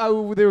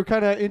were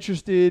kind of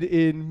interested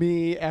in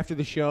me after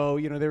the show.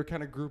 You know, they were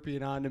kind of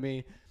grouping onto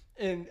me,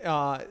 and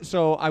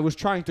so I was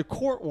trying to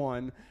court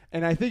one.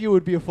 And I think it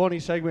would be a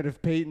funny segment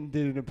if Peyton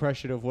did an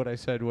impression of what I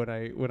said when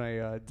I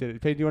did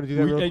it. Peyton, do you want to do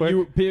that real And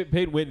quick? you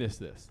paid witness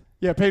this.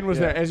 Yeah, Peyton was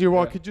Yeah, there as you're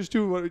walking. yeah. Just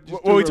do what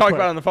What we real talked quick.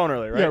 about on the phone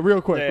earlier, right? Yeah, real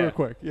quick, Yeah, yeah. real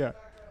quick. Yeah.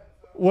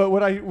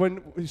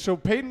 So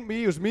Peyton,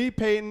 it was me,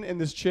 Peyton,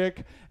 and this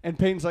chick, and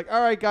Peyton's like,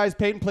 all right, guys,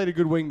 Peyton played a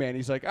good wingman.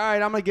 He's like, all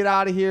right, I'm gonna get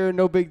out of here,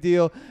 no big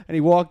deal, and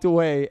he walked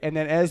away. And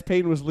then as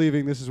Peyton was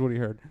leaving, this is what he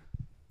heard.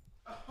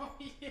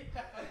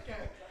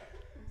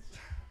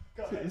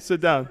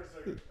 Sit down.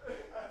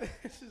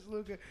 This is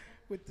Luca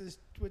with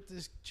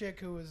this chick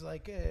who was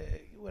like,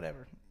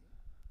 whatever.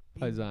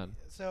 Paisan.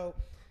 So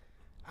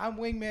I'm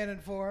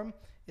wingmaning for him.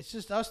 It's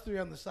just us three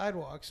on the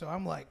sidewalk. So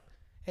I'm like,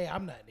 hey,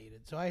 I'm not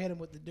needed. So I hit him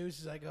with the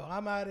deuces. I go,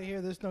 I'm out of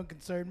here. This don't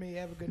concern me.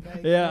 Have a good night.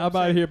 You know Yeah, what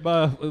I'm out of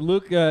here,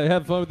 Luke.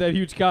 Have fun with that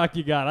huge cock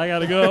you got. I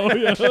gotta go.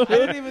 You know? I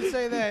didn't even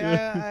say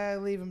that. I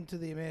leave him to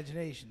the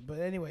imagination. But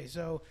anyway,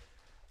 so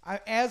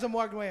as I'm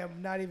walking away,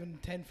 I'm not even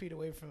 10 feet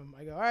away from him.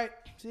 I go, all right,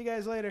 see you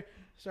guys later.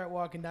 Start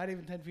walking, not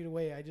even 10 feet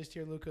away. I just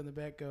hear Luca in the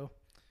back go,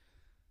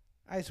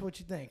 Ice, what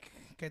you think?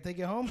 Can I take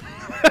you home?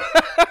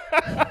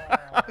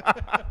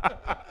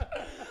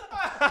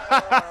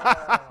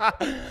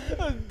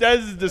 Des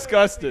is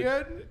disgusted.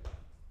 Good?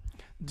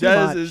 Des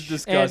much. is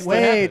disgusted.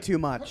 Way too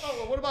much.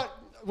 Oh,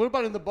 what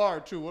about in the bar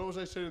too? What was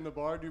I saying in the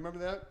bar? Do you remember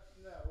that?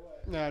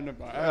 No, never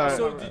mind.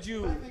 So did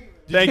you?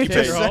 Thank you, take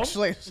Peyton. her home?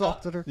 Sexually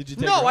assaulted her. Did you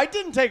take No, her? I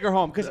didn't take her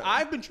home because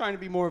I've been trying to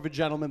be more of a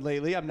gentleman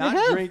lately. I'm not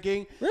have?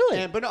 drinking.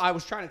 Really? But no, I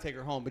was trying to take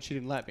her home, but she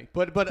didn't let me.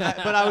 But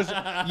I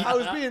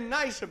was being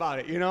nice about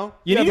it, you know.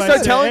 You need to but I start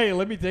said, telling. Hey,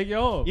 let me take you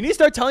home. You need to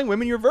start telling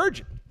women you're a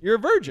virgin. You're a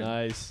virgin.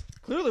 Nice.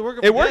 Clearly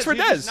working. It works for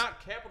He's just Des.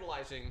 not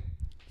capitalizing.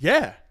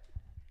 Yeah.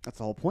 That's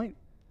the whole point.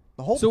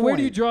 The whole So point. where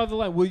do you draw the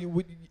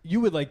line? You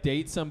would like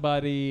date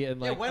somebody and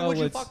like when oh, would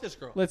you let's- fuck this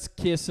girl? Let's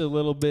kiss a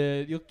little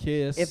bit. You'll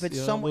kiss. If it's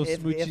you know, someone- a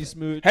little if- smoochy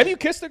smooch. Have you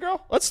kissed a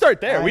girl? Let's start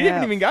there. I We haven't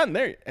have. even gotten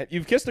there yet.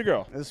 You've kissed a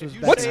girl. This was If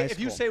you, back in say, high if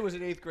you school. say it was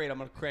in 8th grade, I'm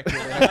gonna crack you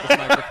in the head with this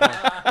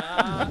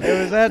microphone.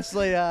 It was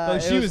actually. Oh,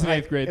 she was in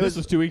 8th grade. It This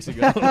was 2 weeks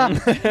ago. no,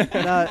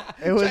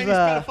 it was. Chinese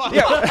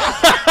pedophile.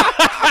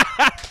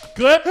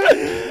 Clip.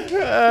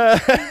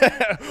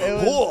 It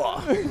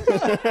was,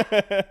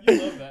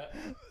 You love that.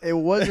 it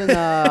wasn't.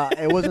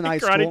 It wasn't high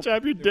Karate school.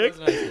 chop your It dick. was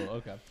in high school.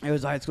 Okay. It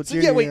was high school. So,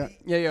 yeah, wait.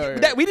 Yeah.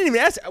 That, we didn't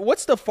even ask.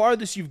 What's the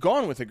farthest you've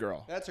gone with a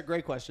girl? That's a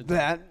great question.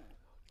 That.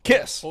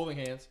 Kiss. Holding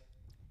hands.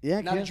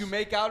 Yeah. Now, did kiss. you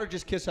make out or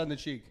just kiss on the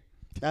cheek?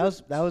 That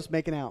was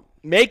making out.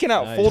 Making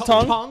out. Nice. Full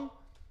tongue. Tongue?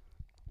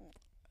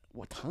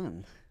 What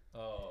tongue?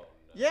 Oh.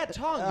 Yeah,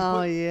 tongue.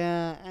 Oh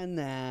yeah, and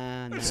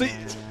nah. So- no.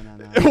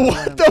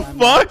 What the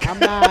fuck? I'm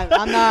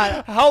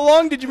not. How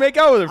long did you make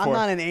out with her I'm for?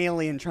 not an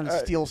alien trying to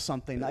steal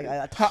something. Like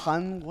a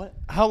tongue. What?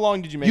 How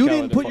long did you make You out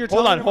didn't with her put for? your Hold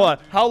tongue on, in hold on.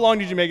 How long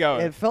did you make out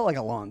with It her? felt like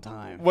a long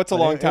time. What's a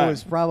But long time? It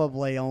was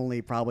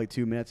probably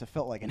 2 minutes. It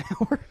felt like an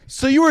hour.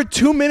 So you were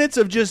 2 minutes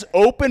of just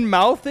open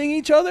mouthing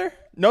each other?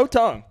 No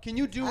tongue. Can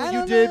you do I what you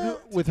don't did know.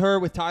 with her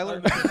with Tyler?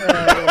 That's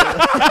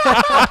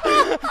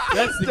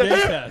the gay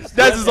test.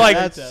 Des is like,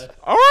 that's-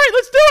 all right,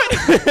 let's do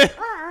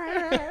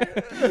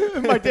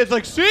it. My dad's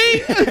like,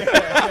 see?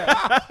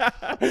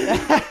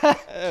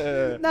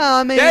 No,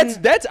 I mean that's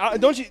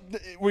don't you?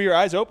 Were your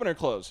eyes open or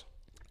closed?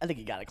 I think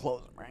you gotta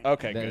close them, right?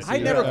 Okay, That's good. I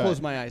Yeah. never Right. close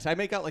my eyes. I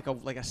make out like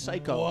a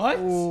psycho. What?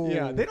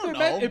 Yeah, they don't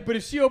Yeah, know. but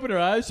if she opened her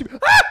eyes, she'd be,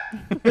 Yeah,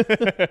 that's it's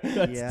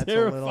a little-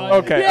 terrifying.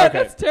 Okay, Yeah, okay.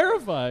 that's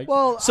terrifying.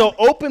 Well, So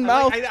open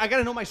mouth. I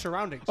gotta know my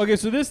surroundings. Okay,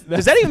 so this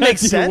Does that even make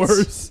that's even sense?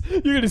 Worse.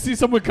 You're gonna see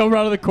someone come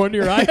around the corner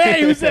of your eye.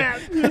 Hey, who's that?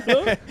 You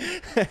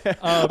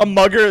know? A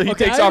mugger. He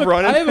Okay, takes I off have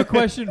running. I have a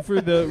question for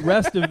the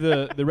rest of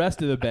the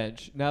rest of the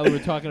bench. Now that we're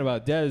talking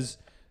about Des,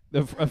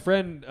 a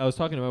friend I was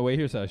talking to my way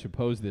here said I should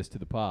pose this to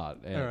the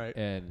pod. And, All right.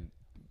 And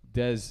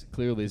Des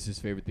clearly is his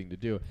favorite thing to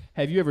do.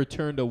 Have you ever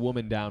turned a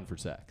woman down for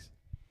sex?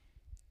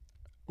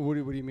 What do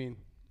you mean?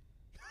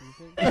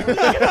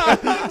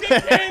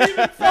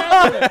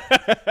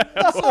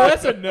 So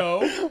that's a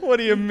no. What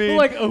do you mean?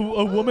 Like a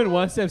woman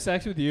wants to have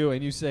sex with you,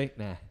 and you say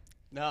nah.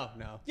 No.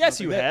 yes,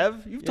 you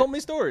have. You've told me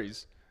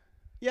stories.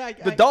 Yeah,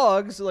 The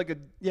dogs, like a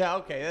Yeah,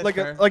 okay, that's like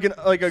fair. a like a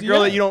like a So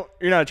girl yeah. that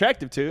you're not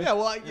attractive to. Yeah,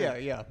 well,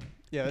 yeah.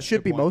 That's a should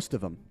good be point. most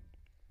of them.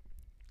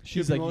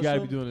 She's be like, you most gotta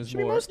of be them? doing this Should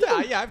be more. most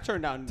Yeah, I've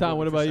turned down. Tom, what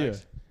women for about you?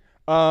 sex.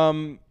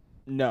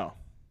 No.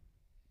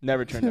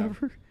 Never turned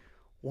down.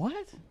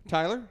 What?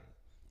 Tyler?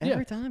 Yeah.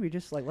 Every time you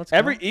just like let's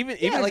Every go. even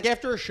Yeah, even like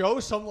after a show,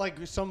 some Or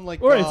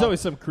it's always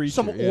some creature.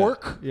 some yeah.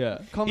 orc Yeah.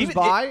 comes Even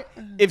by.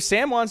 if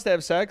Sam wants to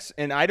have sex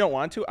and I don't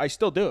want to, I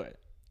still do it.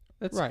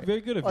 That's Right. very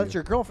good of Oh, you. that's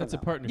your girlfriend That's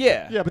a now. partnership.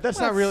 Yeah. Yeah, but that's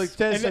not really.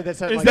 That's not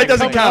Is like that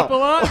doesn't coming up count. a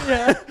lot?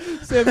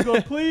 Yeah. Sam's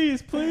going,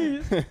 please.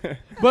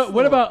 But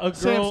what about a girl?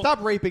 Sam,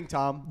 stop raping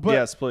Tom. But,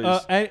 Yes, please.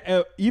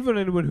 Even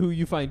anyone who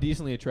you find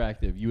decently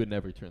attractive, you would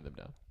never turn them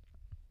down.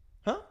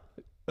 Huh?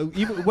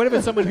 Even what if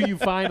it's someone who you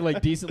find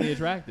like decently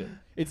attractive?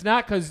 It's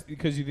not because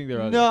you think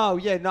they're ugly.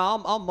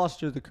 No, I'll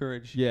muster the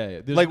courage. Yeah.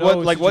 There's Like no what-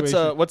 like what's,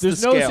 situation- what's the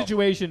There's no scale?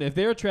 situation if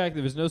they're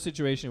attractive. There's no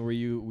situation where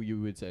you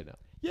would say no.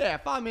 Yeah,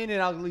 if I'm in it,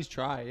 I'll at least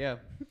try. Yeah.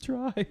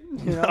 Try.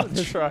 You know? I'll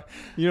try.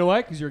 You know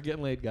why? Because you're a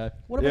getting laid guy.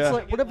 What if Yeah. it's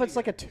like? What if it's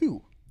like a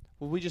 2?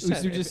 Well, we just We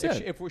said. just if,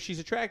 said. if she's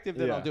attractive,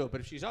 then Yeah. I'll do it. But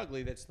if she's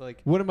ugly, that's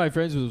like. One of my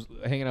friends was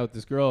hanging out with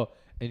this girl,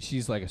 and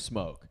she's like a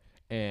smoke,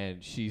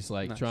 and she's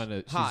like Nice. trying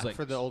to. She's Hot like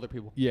for the older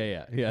people.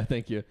 Yeah.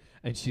 Thank you.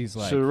 And she's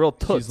like, So real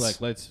toots. she's like,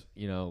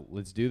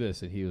 let's do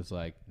this, and he was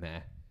like,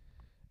 nah,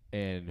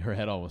 and her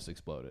head almost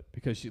exploded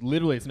because she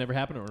literally it's never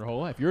happened in her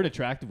whole life. You're an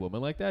attractive woman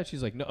like that.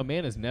 She's like, no, a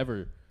man has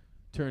never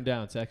turned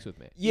down sex with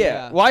me. Yeah.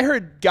 Yeah. Well, I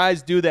heard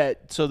guys do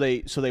that so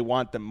they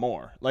want them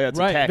more. Like that's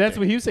a Right, tactic. that's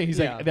what he was saying. He's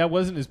Yeah. like, that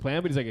wasn't his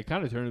plan, but he's like, it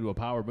kind of turned into a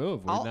power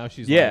move. Where I'll- now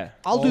she's Yeah. like,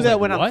 I'll oh, do that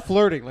like, when I'm what?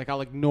 flirting. Like I'll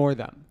ignore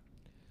them.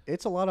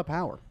 It's a lot of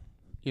power.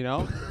 You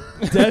know,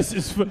 Des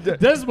is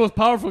the most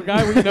powerful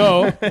guy we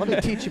know. Let me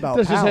teach you about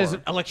this just power. has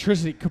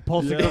electricity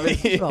compulsive. Let me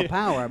teach you about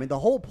power. I mean, the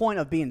whole point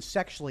of being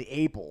sexually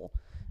able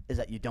is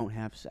that you don't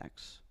have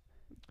sex.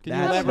 Can you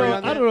That's elaborate right.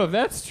 on that? I don't know if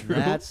that's true.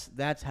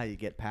 That's how you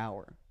get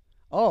power.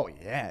 Oh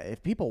yeah,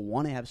 if people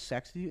want to have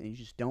sex with you and you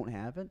just don't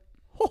have it,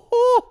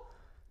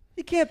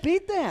 you can't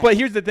beat that. But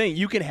here's the thing: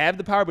 you can have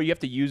the power, but you have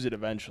to use it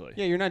eventually.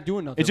 Yeah, you're not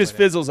doing nothing. It just with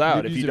fizzles out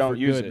You'd if use you it don't for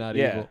use good, it. not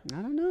Yeah. evil.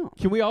 I don't know.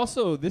 Can we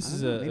also? This I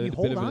is don't know, a maybe bit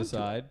hold of an on to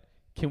aside.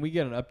 Can we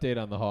get an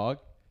update on the hog?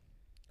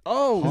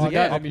 Oh, Has it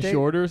yeah. gotten any update?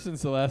 shorter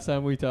since the last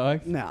time we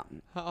talked? No,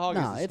 How hog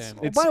no. is the It's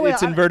stamina? It's by the way,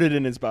 it's inverted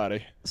in his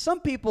body. some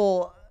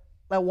people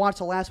that watched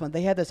the last one,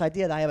 they had this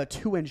idea that I have a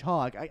 2-inch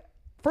hog.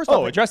 First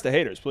Oh, off, address the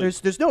haters,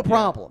 please. there's no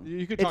problem.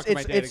 You could talk to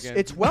my dad again.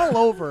 It's well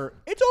over.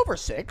 It's over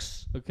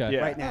 6. Okay. Yeah.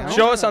 right now.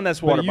 Show us on this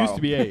But water it bottle. used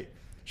to be 8.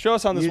 Show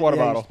us on this You- water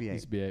yeah, bottle.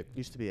 Used to be 8.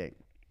 Used to be 8. Used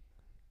to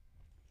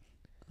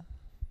be 8.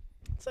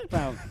 It's like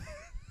about.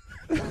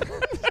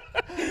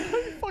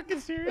 fucking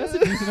serious.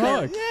 That's a decent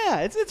hog. Yeah,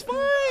 it's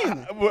fine.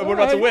 What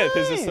about the Alright, width?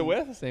 Is this the fine.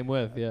 width? Same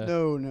width, yeah.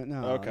 No.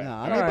 Okay. No, I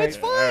All mean, right. it's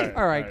fine.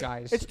 All right,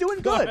 guys. It's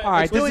doing good. All right,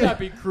 Let's doing not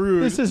be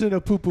crude. This isn't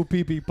a poo poo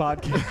pee pee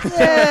podcast.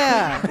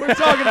 Yeah, we're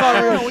talking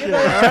about real shit. All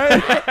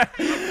right.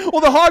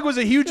 Well, the hog was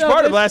a huge Yeah,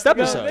 part of that's- last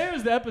episode.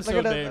 There's the episode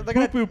Look at name. that- look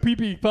at Poo Poo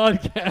Pee Pee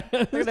Podcast.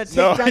 We're gonna take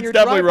No, down it's your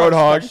definitely Dry Road Bar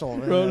Hog. special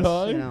in Road this,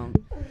 Hog. you know.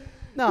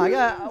 No, I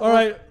got. All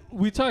right,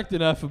 we talked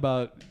enough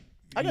about.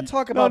 I got to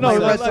talk No, about no,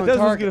 my Red red zone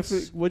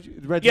targets.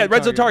 Yeah,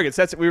 red zone targets.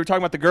 That's we were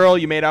talking about the girl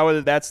you made out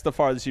with. That's the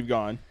farthest you've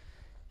gone.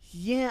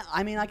 Yeah,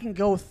 I mean, I can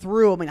go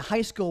through. I mean,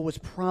 high school was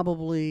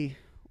probably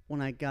when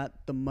I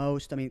got the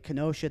most. I mean,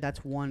 Kenosha,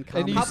 that's one. And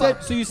Common. you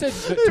said so. You said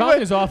the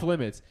tongue is off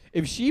limits.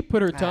 If she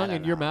put her tongue don't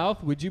in your know.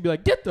 mouth, would you be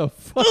like, "Get the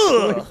fuck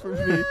away from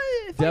me,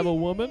 If devil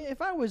woman"?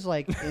 If I was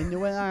like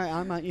into it,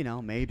 I'm not,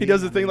 maybe. He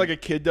does the I thing mean, like a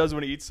kid does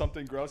when he eats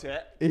something gross.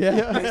 Yeah.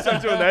 Yeah. He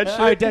starts doing that shit.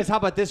 All right, Des, how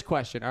about this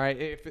question? All right,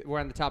 if we're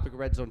on the topic of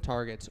red zone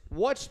targets,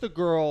 what's the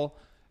girl,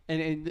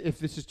 and if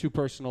this is too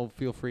personal,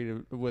 feel free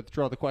to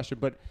withdraw the question,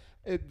 but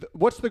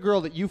what's the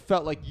girl that you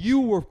felt like you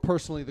were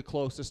personally the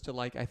closest to,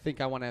 like, I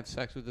think I want to have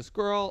sex with this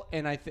girl,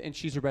 and and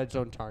she's a red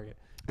zone target?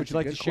 Would That's you a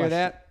like to good share question.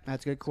 that?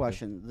 That's a good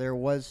question. It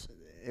was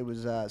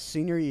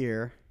senior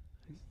year.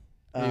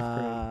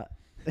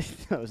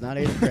 Eighth No, it was not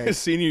 8th grade.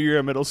 Senior year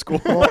of middle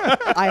school. Well,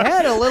 I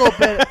had a little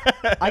bit.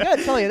 I got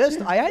to tell you this.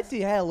 I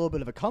actually had a little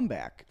bit of a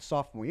comeback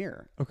sophomore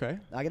year. Okay.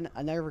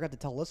 I never got to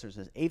tell listeners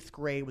this. 8th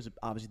grade was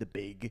obviously the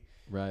big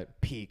Right.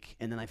 peak,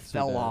 and then I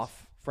fell does.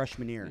 off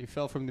freshman year. You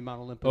fell from the Mount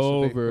Olympus.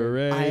 of eighth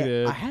grade.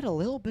 Overrated. I had a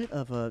little bit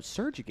of a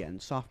surge again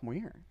sophomore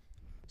year.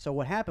 So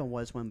what happened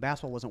was when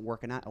basketball wasn't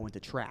working out, I went to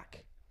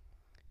track,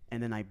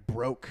 and then I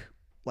broke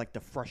like the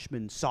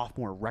freshman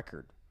sophomore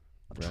record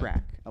of Right.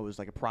 track. I was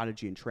like a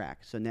prodigy in track.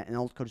 So and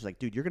all the coach was like,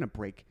 "Dude, you're gonna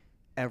break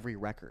every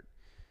record."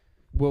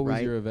 What was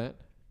right? your event?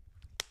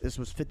 This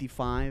was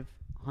 55,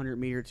 100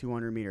 meter,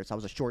 200 meters. I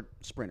was a short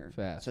sprinter.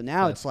 Fast. So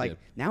now Fast it's like kid.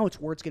 now it's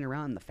words getting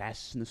around the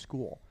fastest in the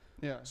school.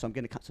 Yeah. So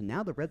I'm so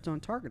now the red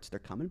zone targets, they're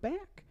coming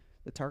back.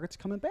 The target's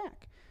coming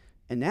back.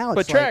 And now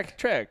But it's like,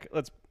 track.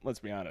 Let's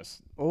be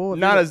honest. Oh, if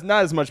not you-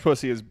 as much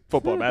pussy as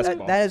football,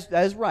 basketball. that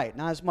is right.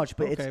 Not as much,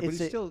 but Okay, but it's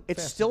he's still it's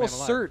fastest still a man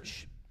alive.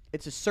 surge.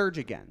 It's a surge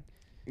again.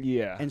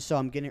 yeah. And so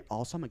I'm getting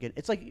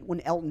it's like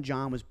when Elton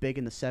John was big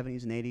in the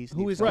 70s and 80s. and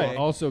Who he is fell gay? Right. off.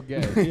 Also gay.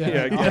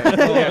 yeah,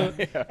 Yeah.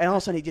 yeah. And all of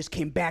a sudden he just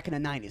came back in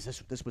the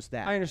 90s. This was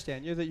that. I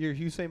understand. You're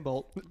Usain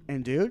Bolt.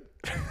 And dude,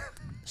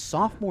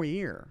 sophomore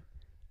year,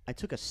 I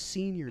took a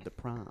senior to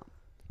prom.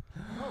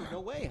 Oh, no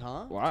way,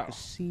 huh? Wow. A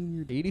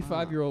senior to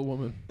 85-year-old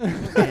woman.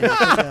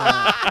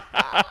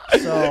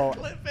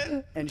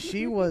 and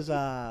she was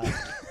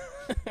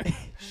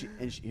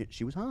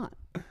she was hot.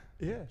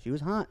 Yeah. She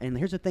was hot. And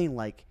here's the thing,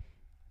 like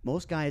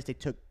most guys they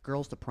took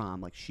girls to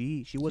prom. Like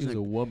she She wasn't was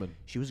a woman.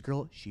 she was a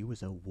girl, she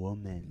was a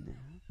woman.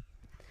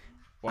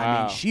 Wow.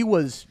 I mean, she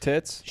was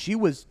Tits.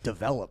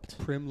 developed.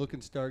 Prim looking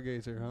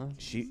stargazer, huh?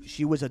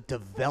 She was a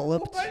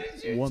developed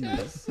woman.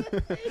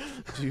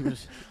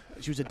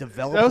 She was a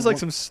developed That was like wo-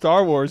 some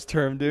Star Wars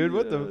term, dude.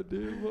 What the?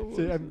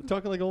 See, I'm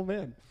talking like old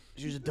man.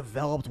 she was a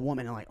developed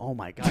woman, and like, oh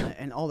my god,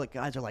 and all the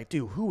guys are like,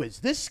 dude, who is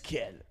this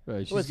kid?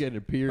 Right. She's Was- getting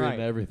a period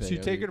and everything. So you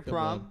I take mean, her to come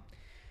on. prom,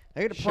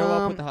 I got to show up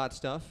prom. with the hot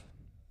stuff.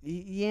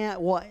 Yeah,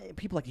 well,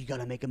 people are like, you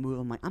gotta make a move.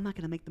 I'm like, I'm not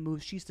gonna make the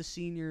move. She's the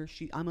senior.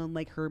 I'm gonna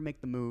make her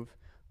make the move.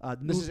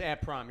 This is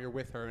at prom. You're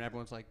with her, and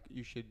everyone's like,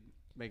 you should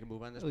make a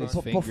move on this. At least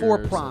prom. finger before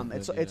or prom. something,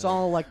 It's you know.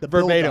 all like the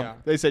Verbatim. Yeah.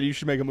 They said you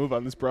should make a move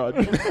on this broad.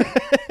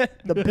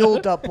 the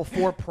build up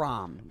before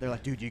prom. They're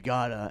like, dude, you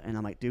gotta. And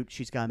I'm like, dude,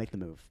 she's gotta make the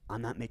move.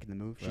 I'm not making the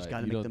move. She's Right,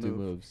 gotta you make don't the do move.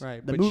 moves.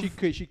 Right, The but move-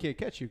 she can't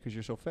catch you because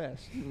you're so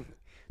fast.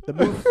 The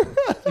move.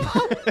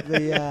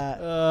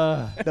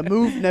 the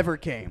move never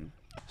came.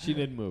 She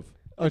didn't move.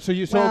 Oh, so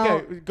you Well,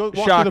 okay? Go walk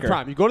to shocker. the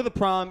prom. You go to the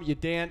prom. You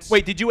dance.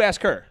 Wait, did you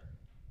ask her?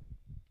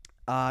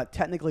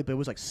 Technically, but it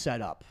was like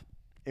set up.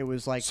 It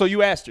was like So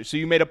you asked her. So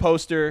you made a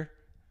poster.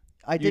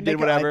 I you did did make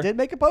whatever. I did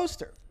make a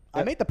poster.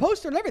 I made the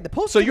poster and everything. The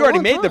poster. So took you a already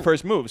long made the time.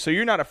 first move. So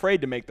you're not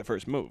afraid to make the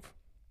first move.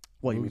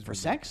 What do you mean for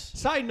sex?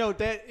 Side note,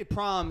 that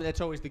prom,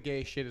 that's always the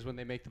gay shit is when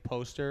they make the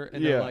poster.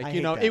 And Yeah. they're I like, hate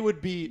you know, that. it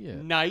would be Yeah.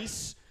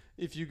 nice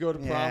if you go to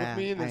prom Yeah, with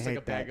me and I there's like a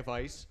hate bag that. of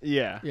ice.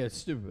 Yeah. Yeah, it's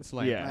stupid. It's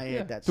lame. Yeah. I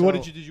hate that. So what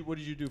did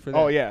you do for that?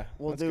 Oh yeah.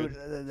 Well, That's dude,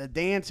 good. the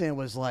dancing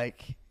was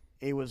like,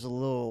 it was a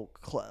little.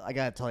 I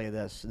gotta tell you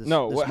this.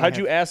 No, this how'd might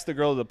you have- ask the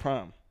girl to the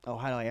prom? Oh,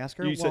 how do I ask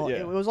her? You said- Well, yeah.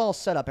 it was all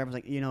set up.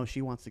 Everyone's like,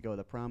 she wants to go to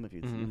the prom if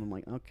you. Mm-hmm. And I'm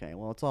like, okay,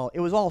 well, it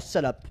was all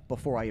set up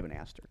before I even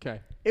asked her.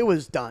 Okay. It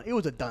was done. It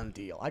was a done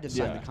deal. I just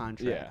signed Yeah, the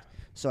contract. yeah.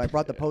 So I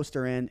brought the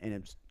poster in, and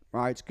it's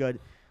all right. It's good.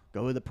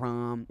 Go to the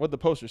prom. What'd the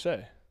poster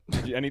say?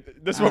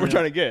 This is what we're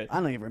trying to get. I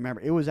don't even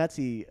remember. It was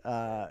actually.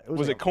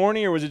 Was it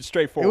corny or was it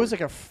straightforward? It was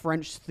like a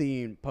French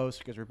themed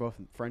poster because we're both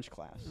in French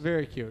class.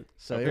 Very cute.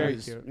 So Very it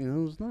was, cute. it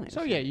was nice.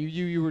 So yeah,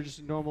 you were just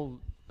a normal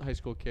high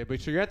school kid, but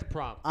so you're at the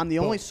prom. I'm the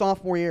Boom. only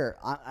sophomore year,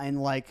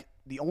 and like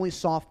the only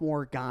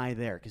sophomore guy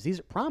there because these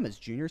prom is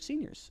juniors,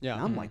 seniors. Yeah.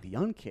 And I'm like the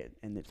young kid,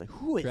 and it's like,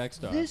 who is Track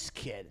star. this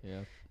kid?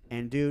 Yeah.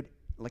 And dude,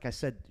 like I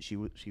said, she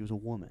was a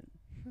woman,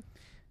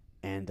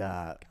 and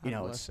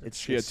bless her.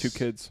 She had 2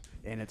 kids.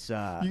 and it's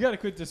You got to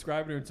quit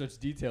describing her in such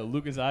detail.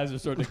 Lucas' eyes are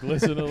starting to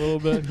glisten a little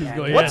bit. He's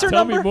going, What's her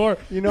tell me number? more.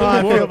 You know Tell how me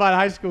I more. feel about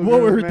high school.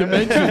 What were her girls,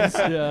 man. dimensions?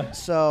 Yeah.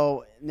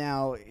 so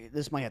now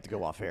this might have to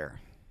go off air.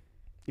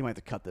 You might have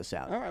to cut this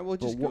out. All right, well,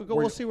 just But go.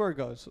 We'll see where it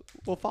goes.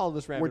 We'll follow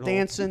this rabbit We're hole.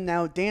 dancing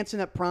now.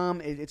 Dancing at prom,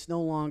 it's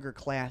no longer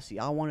classy.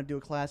 I want to do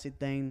a classy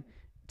thing.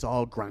 It's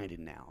all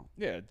grinding now.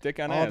 Yeah, dick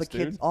on All ass, the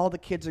kids, dude. all the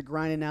kids are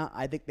grinding now.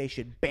 I think they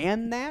should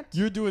ban that.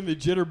 You're doing the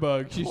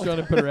jitterbug. She's trying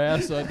to put her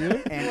ass on you.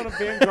 And, You want to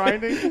ban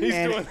grinding? He's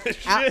and doing this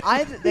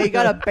shit. they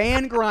got to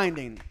ban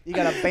grinding. You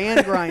got to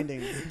ban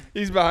grinding.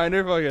 He's behind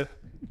her. Fucking.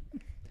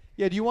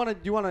 Yeah. Do you want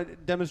to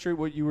demonstrate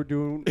what you were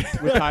doing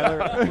with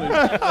Tyler?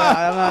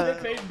 I'm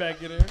Peyton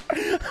back in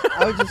here.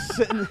 I was just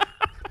sitting.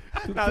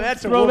 Now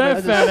that's a Throw woman.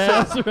 that fat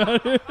ass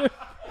around here.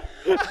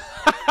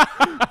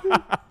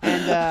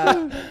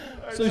 And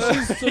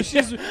So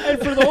she's and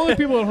for the only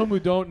people at home who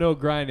don't know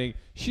grinding,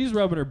 she's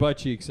rubbing her butt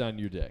cheeks on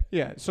your dick.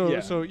 Yeah. So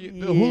Yeah. the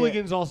Yeah.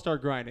 hooligans all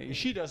start grinding.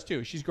 She does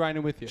too. She's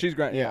grinding with you. She's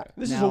great. Yeah.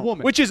 This is Now- a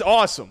woman. Which is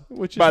awesome.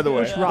 Which is- by the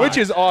way. which rocks. Which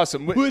is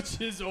awesome. Which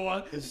is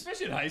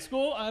especially in high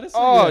school, honestly.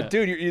 Oh, yeah.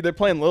 dude, they're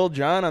playing Lil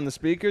Jon on the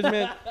speakers,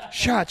 man.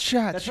 Shot.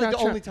 That's like the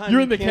only time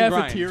You're you in the can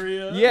grind.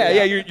 cafeteria.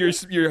 Yeah.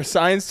 Your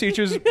science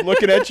teacher's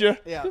looking at you.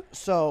 yeah.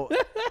 So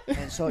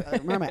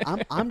remember,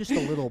 I'm just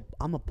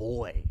I'm a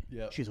boy.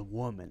 Yep. She's a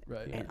woman.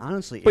 Right. And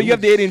honestly, But it you have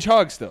the was- 8-inch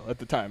hog still at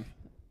the time.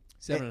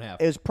 7.5.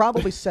 It was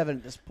probably 7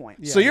 at this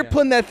point. So you're yeah.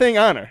 putting that thing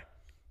on her.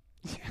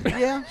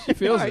 Yeah. She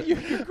feels Right, it.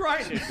 you're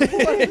grinding.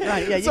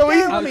 Right, yeah. You So can't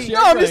he's, let me-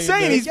 no, I'm just Yeah,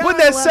 saying, you he's gotta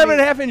putting that let me-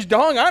 7.5-inch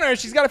dong on her.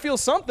 She's got to feel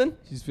something.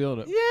 She's feeling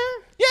it.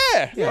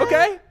 Yeah.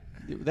 Okay.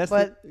 That's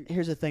But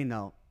here's the thing,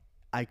 though.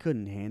 I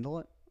couldn't handle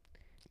it,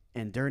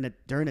 and during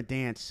the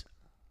dance,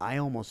 I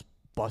almost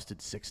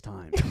busted 6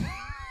 times.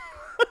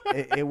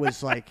 it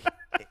was like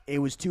it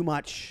was too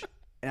much,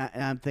 and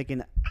I'm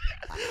thinking,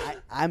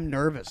 I'm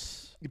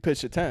nervous. You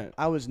pitched a tent.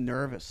 I was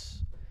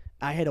nervous.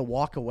 I had to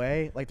walk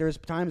away. Like there's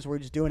times where we're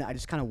just doing it. I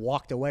just kind of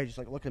walked away, just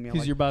like look at me. I'm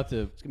Because like, you're about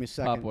to give me a pop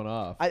second. one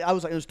off. I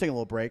was like, let's take a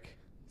little break,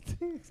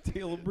 Take a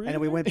little breather. and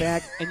then we went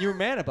back. and you were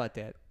mad about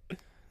that.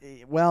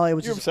 Well, it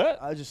was You just, upset?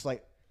 I was just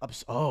like,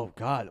 oh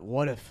God,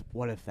 what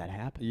if that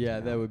happened? Yeah,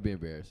 you that know? would be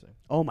embarrassing.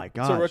 Oh my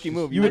God, It's a rookie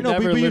move. You I would know,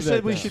 never but you live said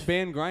that we down. should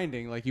ban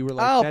grinding. Like you were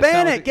like, Oh, that's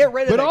ban how it! Get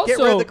rid of But it. Get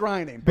rid of also- the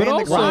grinding. But Ban the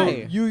also,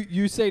 grinding.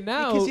 you say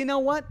now Because you know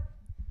what?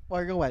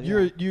 Well, go ahead.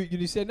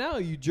 you say now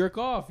you jerk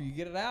off, you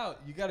get it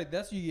out. You got to.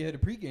 That's you hit a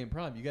pregame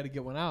prom. You got to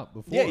get one out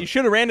before. Yeah, you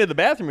should have ran to the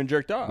bathroom and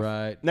jerked off.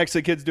 Right. Next to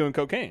the kids doing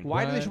cocaine.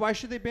 Why Right. Why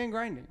should they ban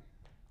grinding?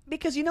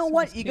 Because you know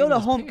Someone's what? You go peeing to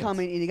his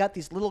homecoming and you got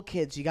these little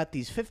kids, you got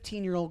these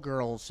 15-year-old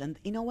girls, and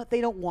you know what?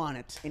 They don't want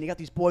it. And you got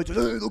these boys, hey,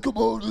 look, come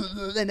on,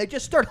 and they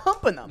just start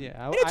humping them.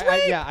 Yeah, And it's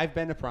rape. I've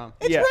been to prom.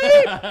 It's Yeah.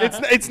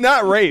 rape. It's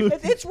not rape.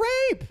 It's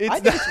rape. It's I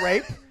think not- it's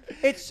rape.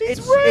 It's rape.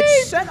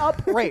 It's set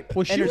up rape.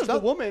 Well, she And was there's the no-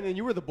 woman and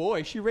you were the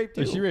boy. She raped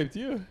you. She raped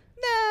you.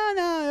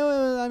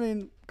 No. I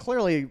mean,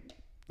 clearly,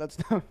 that's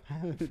not.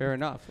 Fair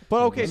enough.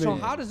 But okay, so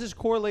mean- how does this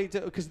correlate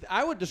to? Because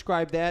I would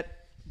describe that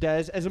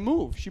Des as a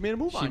move. She made a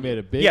move. She on made you.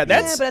 a big. Yeah,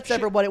 that's but that's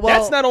everybody. Well,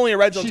 that's not only a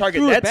red zone She target.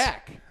 threw it That's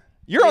back.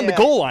 you're on the Yeah.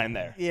 goal line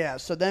there. Yeah.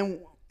 So then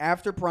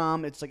after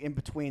prom, it's like in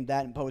between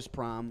that and post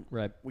prom.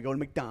 Right. We go to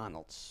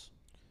McDonald's.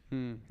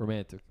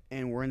 romantic.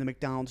 And we're in the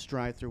McDonald's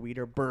drive-through. We eat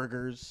our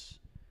burgers,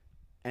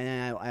 and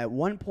then at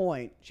one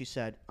point she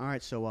said, "All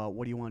right, so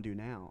what do you want to do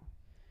now?"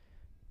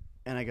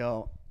 And I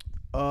go,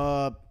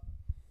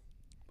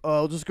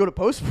 I'll just go to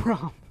post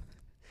prom,"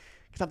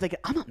 because I'm thinking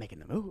I'm not making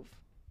the move.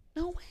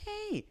 No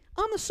way.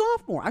 I'm a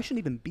sophomore. I shouldn't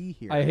even be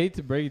here. I hate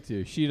to break it to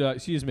you. She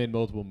has made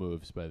multiple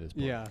moves by this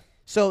point. Yeah.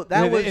 so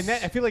that was. In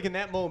that, I feel like in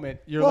that moment,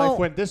 your Well- life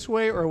went this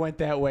way or went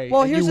that way.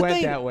 well, and here's you the went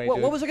thing. that way. What,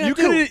 dude. what was I gonna You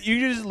do? could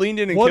you just leaned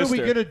in and What kissed are we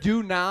her. gonna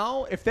do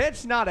now? If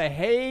that's not a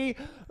hey,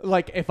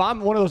 like if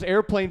I'm one of those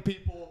airplane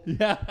people.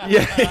 Yeah.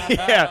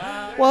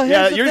 Yeah. Well, here's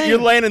Yeah, the you're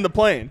thing. laying the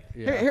plane.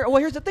 Well,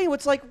 here's the thing.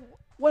 It's like,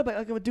 what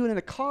about like, doing it in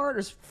a car?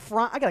 There's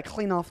I gotta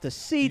clean off the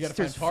seats. gotta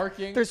find there's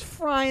parking. There's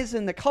fries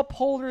in the cup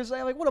holders.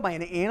 Like, what am I,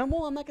 an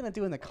animal? I'm not gonna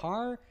do it in the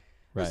car.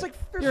 Right. It's like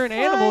You're an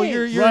animal.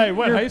 You're right.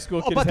 What you're high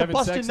school kids about to having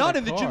bust sex a nut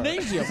in in the a car.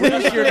 gymnasium.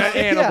 You're an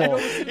animal.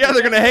 Yeah,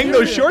 they're gonna hang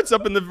those shorts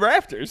up in the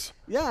rafters.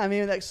 Yeah, I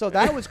mean, like, so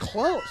that was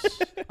close.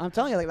 I'm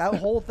telling you, like that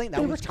whole thing,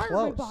 that was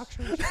close.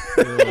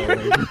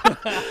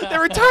 They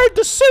retired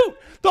the suit.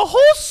 The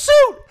whole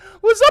suit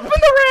was up in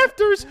the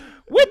rafters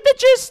with the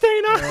jizz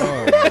stain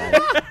on.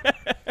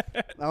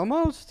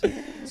 Almost.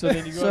 So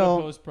then you go So-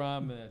 to post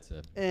prom, and that's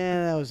it.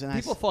 And that was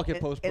nice. People fuck at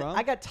And- post-prom. and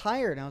I got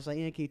tired. And I was like,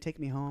 "Yeah, can you take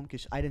me home?"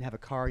 Because I didn't have a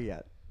car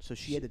yet, so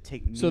she had to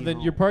take me. So then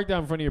home. you're parked out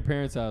in front of your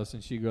parents' house,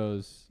 and she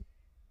goes,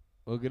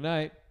 "Well, good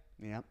night,"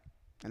 Yep.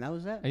 And that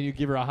was it. and you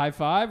give her a high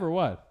five or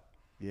what?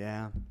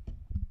 Yeah.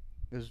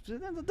 It was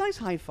a nice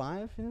high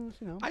five. It was,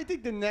 I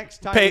think the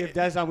next time Pey- we have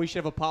Des on, we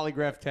should have a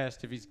polygraph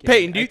test if he's gay.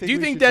 Peyton, I do you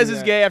we think should Des do is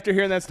that. gay after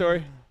hearing that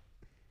story?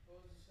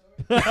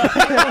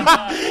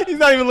 He's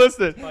not even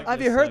listening.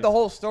 Have you heard the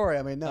whole story?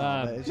 I mean, no.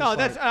 but it's No, just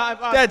that's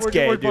like- That's we're,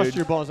 gay, we're dude. busting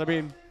your balls. I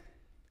mean,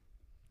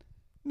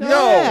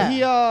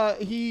 No.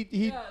 he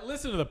Yeah,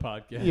 listen to the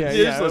podcast. Yeah,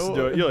 Yeah, just listen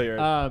to it. You'll hear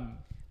it.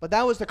 But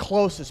that was the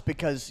closest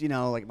because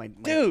like my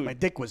Dude.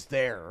 dick was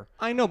there.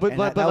 I know, but And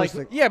but that like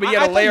was the- Yeah, but you I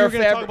had a thought layer you were of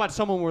gonna talk fabric. about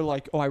someone where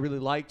like, oh, I really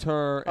liked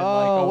her. And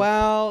Oh,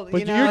 well,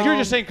 but you're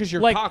just saying because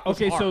your like, cock was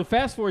okay, hard. so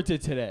fast forward to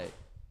today.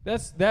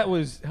 That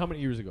was how many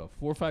years ago?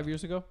 4 or 5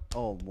 years ago?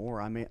 Oh,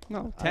 more. I mean, No,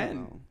 I don't 10.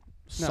 know.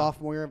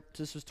 Sophomore year.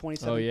 This was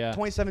 2017. Oh, yeah.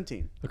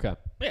 2017. Okay.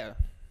 Yeah.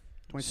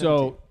 2017.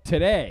 So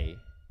today,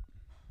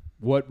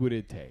 what would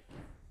it take?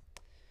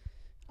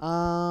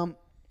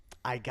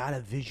 I gotta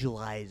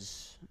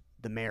visualize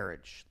the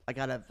marriage. I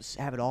gotta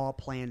have it all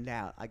planned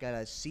out. I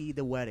gotta see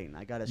the wedding.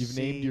 I gotta You've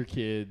see. named your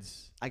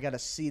kids. I gotta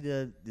see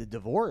the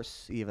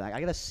divorce. Even I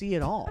gotta see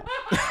it all.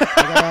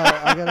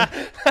 I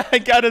gotta. I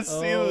gotta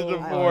see the Oh,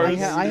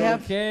 divorce. I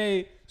have-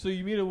 Okay, so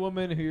you meet a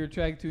woman who you're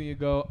attracted to, and you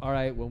go, "All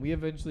right, when we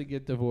eventually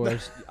get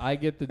divorced, I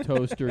get the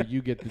toaster,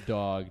 you get the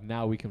dog.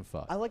 Now we can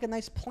fuck." I like a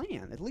nice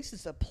plan. At least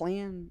it's a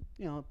plan.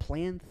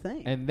 Planned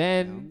thing. And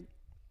then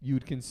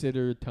you'd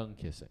consider tongue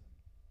kissing.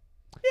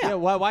 yeah,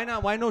 why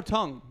not? Why no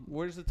tongue?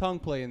 Where does the tongue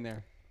play in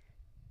there?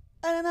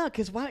 I don't know,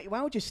 because why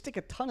would you stick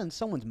a tongue in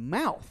someone's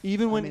mouth?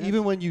 Even when I mean,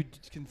 even when you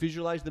can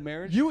visualize the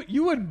marriage. You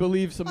wouldn't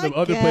believe some of the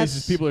I other places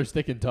guess. people are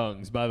sticking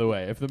tongues. By the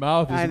way, if the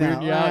mouth is I know.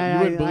 weirding you out, you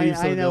wouldn't believe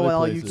some I of the know other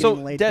all you places. can- So,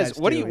 late Des, guys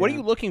what are do, you what are yeah.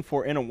 you looking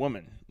for in a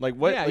woman? Like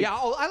what? Yeah, like, yeah.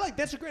 Oh, I like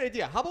that's a great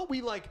idea. How about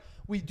we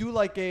do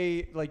like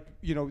a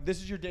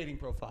this is your dating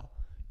profile.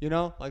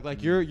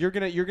 Like you're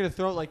gonna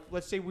throw like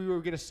let's say we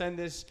were gonna send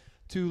this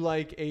to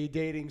like a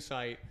dating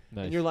site.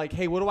 Nice. And you're like,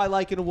 hey, what do I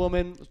like in a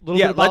woman? A little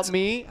Yeah, bit about let's-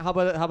 me. How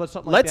about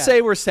something like Let's that?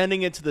 say we're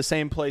sending it to the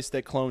same place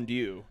that cloned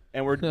you,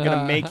 and we're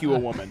gonna make you a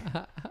woman.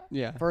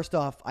 Yeah. First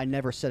off, I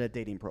never set a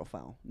dating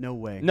profile. No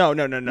way. No.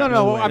 No.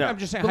 I'm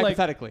just saying But, like,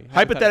 hypothetically.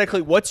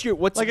 Hypothetically, what Like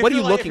are if you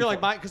you're looking if you're for?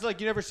 like because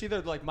like you never see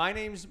that like my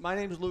name's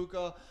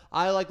Luca.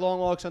 I like long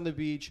walks on the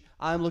beach.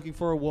 I'm looking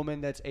for a woman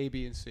that's A,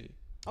 B, and C.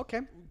 Okay.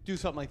 Do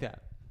something like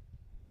that.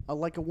 I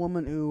like a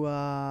woman who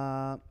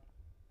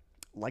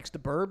likes the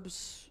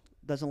burbs.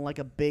 Doesn't like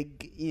a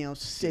big,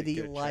 city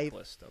Get a life.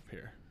 checklist up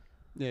here.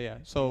 Yeah.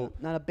 So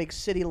Not a big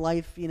city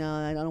life. I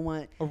don't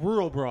want a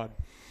rural broad.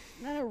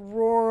 not a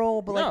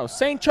rural, but No, like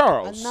St. a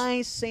Charles.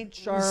 nice St.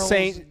 Charles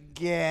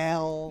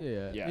Gal.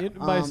 Yeah. Yeah. In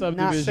my not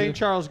subdivision. St.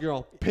 Charles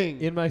girl.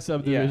 Ping. In my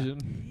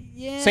subdivision.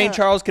 Yeah. St.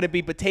 Charles. Can it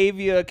be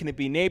Batavia? Can it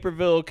be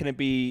Naperville? Can it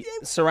be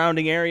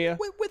surrounding area?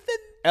 Within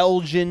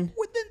Elgin.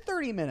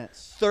 30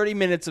 minutes. 30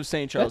 minutes of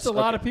St. Charles. That's a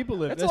lot Okay. of people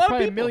live. That's That's, a lot of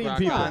probably people. a million Rock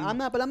people. on.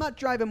 I'm not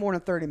driving more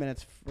than 30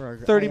 minutes for a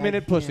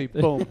 30-minute pussy.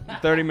 can't- Boom.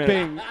 30 minutes.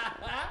 Bing.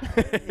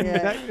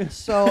 Yeah.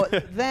 So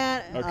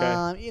that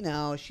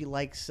Okay. she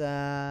likes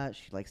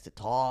to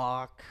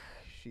talk.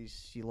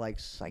 She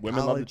likes psychology.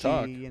 Women love to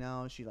talk.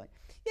 She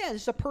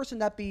just a person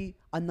that be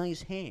a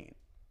nice hang.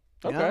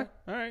 you Okay. know?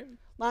 All right.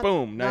 Not-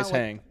 Boom. not Nice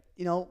like, hang.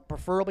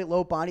 Preferably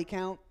low body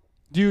count.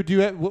 Do you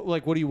have,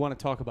 what do you want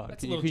to talk about?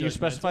 That's Can a you little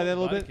specify that a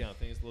little Body bit? count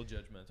thing is a little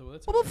judgmental.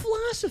 That's What about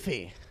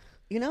philosophy?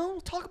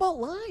 Talk about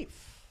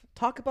life.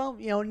 Talk about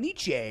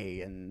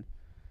Nietzsche and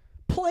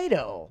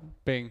Plato.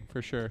 Bing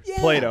for sure. Yeah.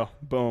 Plato.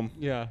 Boom.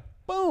 Yeah.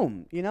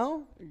 Boom.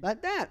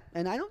 That.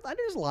 And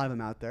there's a lot of them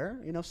out there.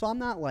 So I'm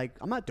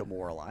not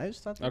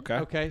demoralized. Okay.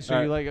 Okay. So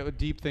All you right. like a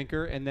deep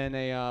thinker and then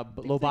a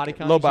low body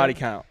count. Low you said? body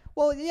count.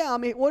 Well, yeah. I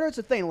mean, here's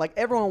the thing. Like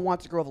everyone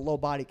wants a girl with a low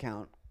body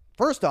count.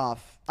 First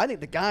off, I think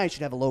the guy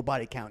should have a low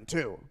body count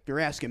too. If you're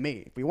asking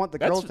me, if we want the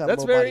girls to have a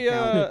that's low very, body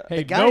count, Hey,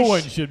 the guy no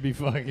one sh- should be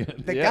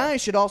fucking. the Yeah. guy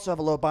should also have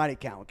a low body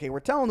count. Okay, we're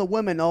telling the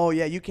women, oh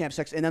yeah, you can't have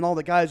sex, and then all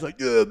the guys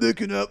like, yeah, I'm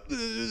making up.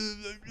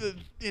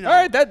 All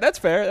right. That's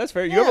fair. That's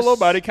fair. You have a low Yes.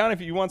 body count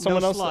if you want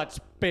someone no else. sluts.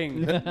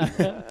 Bing. Sorry,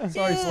 Yeah.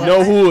 sluts.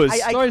 No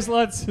who's. Sorry,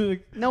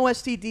 sluts. No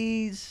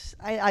STDs.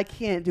 I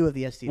can't do with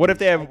the STDs. What if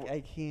they have I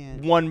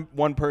can't.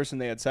 one person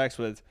they had sex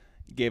with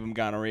gave them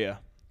gonorrhea?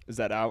 Is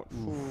that out?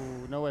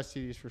 Ooh, no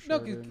STDs for sure.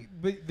 No, dude.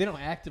 but they don't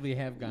actively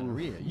have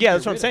gonorrhea. You Yeah, get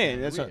that's what I'm rid of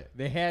saying. That's gonorrhea.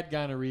 They had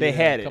gonorrhea They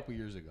had a it. couple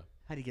years ago.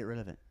 How do you get rid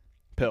of it?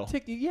 Pill.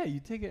 You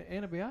take an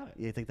antibiotic.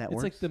 You think that It's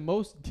works? like the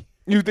most.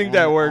 You think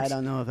that works? I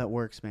don't know if that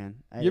works, man.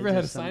 You ever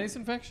had a sinus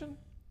infection?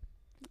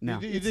 No.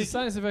 You It's a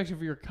sinus infection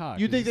for your cock.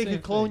 You It's think the they same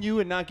could clone thing. you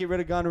and not get rid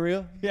of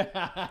gonorrhea? No,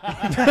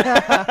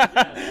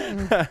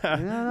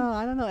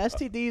 I don't know.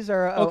 STDs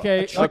are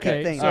Okay, a tricky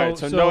okay. thing. All right,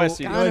 so no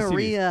STDs.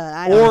 Gonorrhea.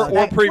 I Or- don't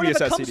know. or previous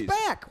what if it comes STDs.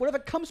 back? What if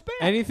it comes back?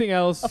 Anything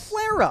else? A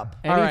flare up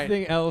All right.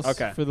 Anything else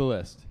Okay. for the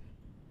list?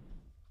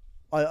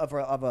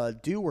 of a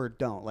do or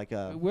don't, like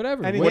a.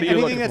 Whatever. Anything, What are you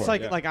anything looking that's for?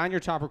 like Yeah. like on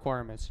your top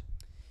requirements.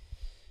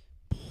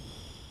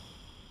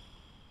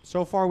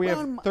 So far, we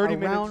around, have 30 around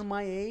minutes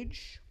my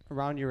age.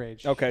 around your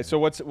age. Okay, so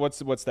what's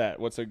that?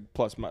 What's a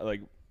plus?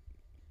 Like,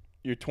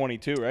 you're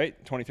 22, right?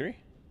 23?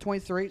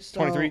 23. So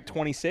 23,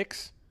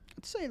 26?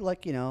 I'd say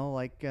like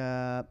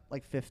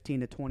 15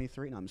 to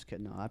 23. No, I'm just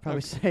kidding. No, I'd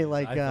probably say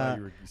like. I thought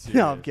you were no,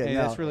 I'm serious. kidding. Hey,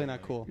 no. that's really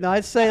not cool. No,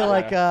 I'd say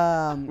like.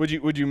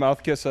 Would you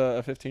mouth kiss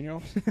a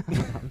 15-year-old?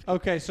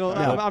 Okay, so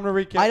I'm gonna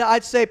recap.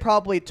 I'd say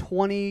probably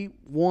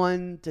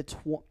 21 to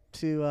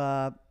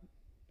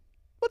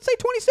let's say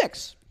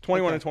 26.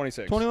 21 Okay. and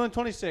 26. 21 and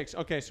 26.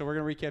 Okay, so we're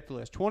gonna recap the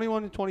list.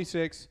 21 and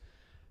 26.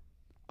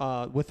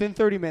 Within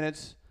 30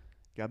 minutes.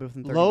 Gotta be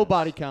within 30 Low minutes.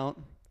 body count.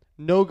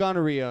 No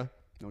gonorrhea.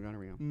 No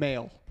gonorrhea.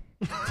 Male.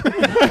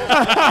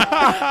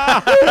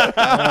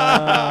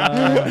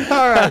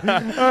 All right.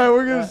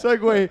 We're gonna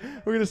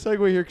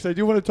segue here because I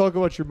do want to talk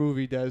about your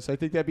movie, Des. I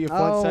think that'd be a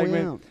fun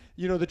segment. Yeah.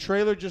 You know, the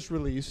trailer just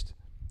released.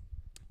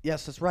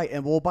 Yes, that's right.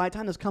 And well, by the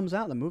time this comes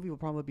out, the movie will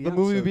probably be The out.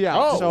 movie so- will be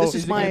out. Oh, so this Is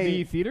is it going my- to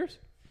be theaters?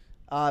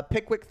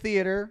 Pickwick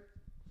Theater.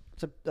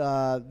 It's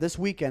this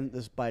weekend.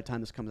 This by the time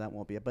this comes out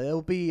won't be it, but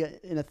it'll be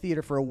in a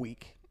theater for a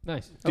week.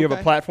 Nice. Do you have a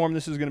Okay. platform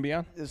this is going to be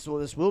on? This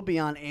will be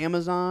on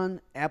Amazon,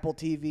 Apple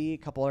TV, a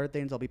couple other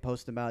things I'll be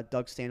posting about.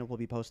 Doug Stanhope will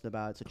be posting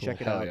about it, so check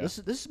it Hell out. yeah. This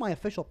is my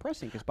official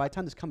pressing because by the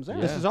time this comes out,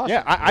 This is awesome.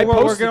 Yeah, I we're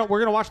posted-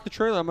 gonna watch the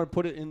trailer. I'm gonna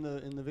put it in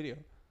the video.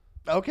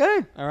 okay.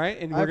 All right,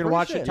 and I we're gonna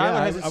watch appreciate it. it. Tyler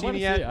Yeah, hasn't I seen wanna it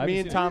see yet. it. I Me haven't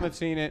and seen Tom it. have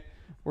seen it.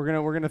 We're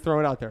gonna throw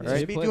it out there. All Just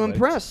right. be play, to buddy.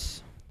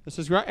 impress. This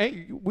is great.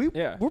 Hey,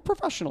 Yeah. we're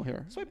professional here.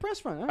 That's my press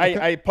front. All right.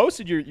 I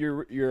posted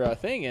your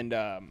thing, and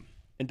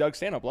Doug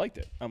Stanhope liked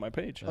it on my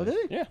page. Oh, did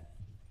he? Yeah.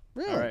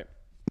 Really? All right.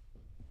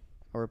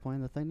 Are we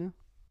playing the thing now?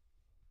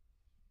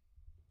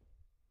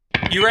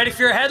 You ready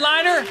for your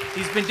headliner?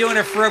 He's been doing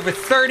it for over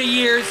 30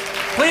 years.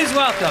 Please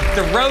welcome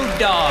the Road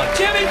Dog,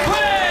 Jimmy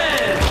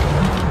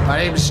Quinn! My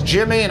name's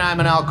Jimmy, and I'm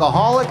an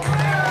alcoholic.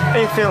 How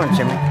you feeling,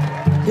 Jimmy?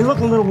 You look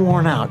a little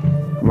worn out.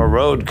 I'm a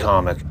road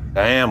comic.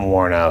 I am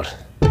worn out.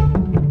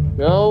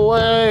 Go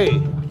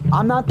away.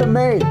 I'm not the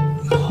maid.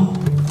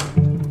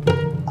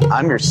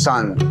 I'm your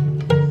son.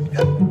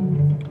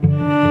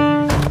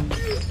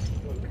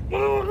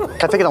 Can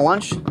I take it to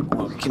lunch?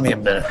 Give me a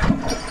minute.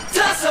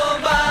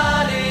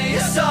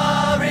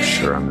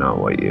 Sure, I'm not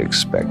what you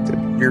expected.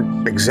 You're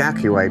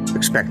exactly what I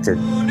expected.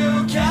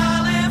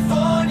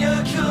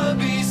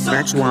 I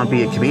actually want to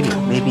be a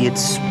comedian. Maybe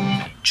it's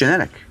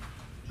genetic.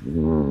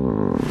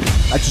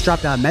 I just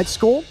dropped out of med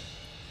school.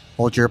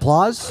 Hold your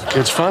applause.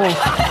 It's funny.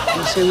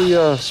 Let's say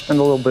we spend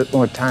a little bit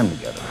more time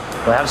together.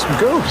 We'll have some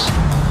goofs.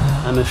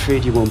 I'm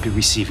afraid you won't be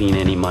receiving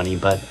any money,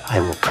 but I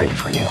will pray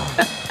for you.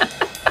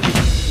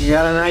 You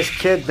got a nice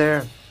kid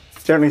there.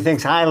 Certainly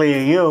thinks highly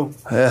of you.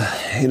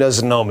 He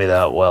doesn't know me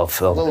that well,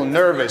 Phil. A little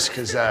nervous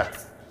because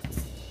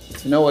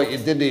you know what you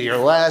did to your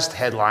last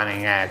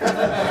headlining act.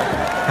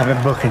 I've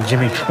been booking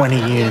Jimmy 20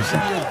 years.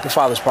 Your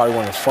father's probably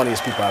one of the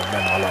funniest people I've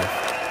met in my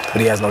life,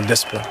 but he has no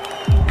discipline.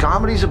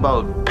 Comedy's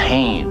about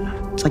pain.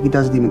 It's like he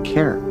doesn't even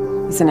care.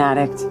 He's an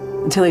addict.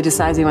 Until he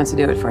decides he wants to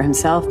do it for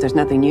himself, there's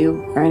nothing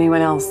you or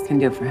anyone else can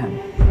do for him.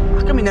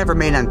 How come he never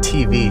made on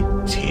TV?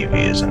 TV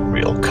isn't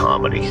real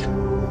comedy.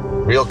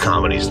 Real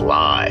comedy's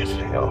live,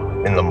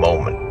 in the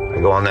moment.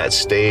 I go on that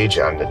stage,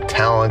 I'm the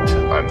talent,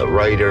 I'm the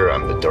writer,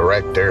 I'm the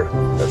director.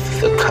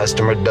 If the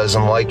customer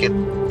doesn't like it,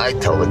 I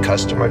tell the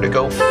customer to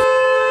go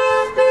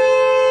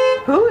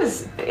Who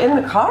is in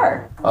the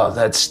car? Oh,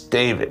 that's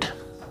David.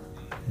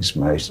 He's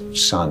my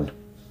son.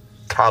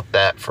 Top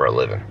that for a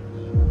living.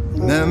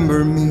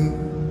 Remember me,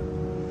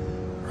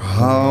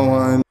 how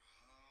I.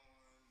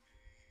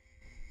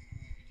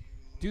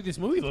 Dude, this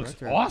movie looks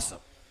awesome.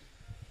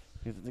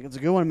 It's a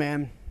good one,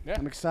 man. Yeah.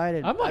 I'm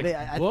excited. I'm like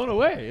I- blown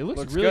away. It looks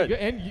Looks really good. good.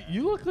 And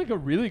you look like a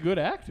really good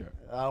actor.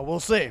 We'll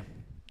see.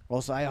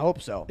 Well, so I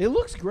hope so. It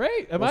looks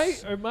great. Am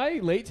I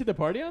late to the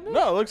party on this?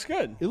 No, it looks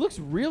good. It looks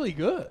really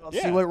good.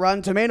 Let's see what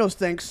Rotten Tomatoes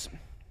thinks.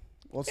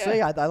 We'll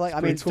see. I like.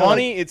 I mean, It's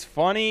funny. It's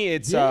funny.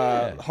 It's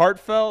Yeah.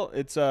 Heartfelt.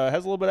 It's has a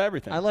little bit of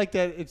everything. I like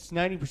that it's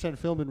 90%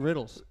 filmed in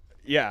riddles.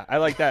 Yeah, I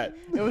like that.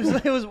 It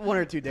was 1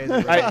 or 2 days. Do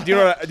you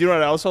know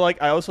what I also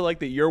like? I also like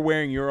that you're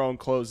wearing your own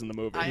clothes in the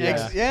movie.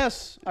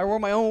 Yes, I wore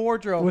my own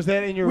wardrobe. Was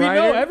that in your We rider?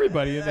 know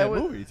everybody in that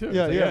was- movie too.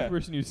 Yeah, It's like yeah. every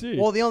person you see.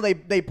 Well,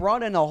 they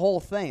brought in a whole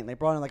thing. They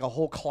brought in like a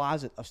whole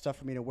closet of stuff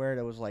for me to wear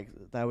that was like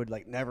that I would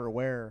like never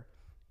wear.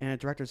 And the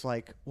director's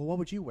like, "Well, what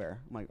would you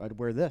wear?" I'm like, "I'd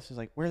wear this." He's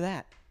like, "Wear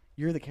that.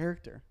 You're the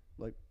character."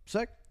 I'm like,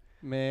 sick.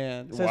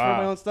 Man. So I just wear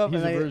my own stuff.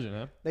 He's and a they, virgin,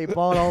 huh? They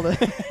bought all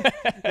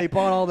the they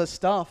bought all this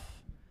stuff.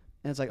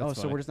 And it's like, That's oh,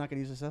 so funny. we're just not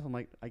gonna use this stuff. I'm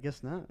like, I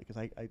guess not, because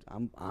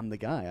I'm the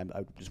guy.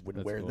 I just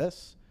wouldn't That's wear cool.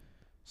 this.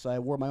 So I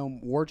wore my own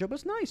wardrobe. It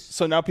was nice.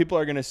 So now people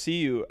are gonna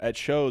see you at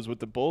shows with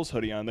the Bulls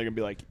hoodie on. They're gonna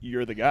be like,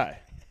 "You're the guy."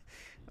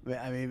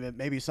 I mean,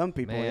 maybe some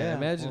people. Man, yeah.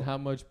 imagine how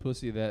much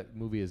pussy that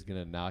movie is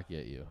gonna knock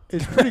at you.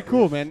 It's pretty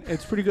cool, man.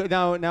 It's pretty good.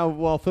 Now,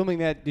 while filming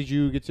that, did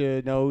you get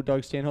to know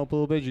Doug Stanhope a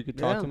little bit? You could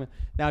talk to him.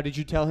 Now, did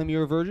you tell him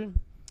you're a virgin?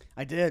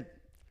 I did.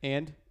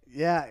 And?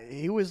 Yeah,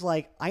 he was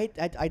like, I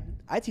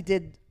actually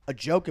did a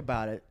joke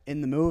about it in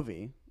the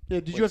movie. Yeah,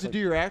 did you have to do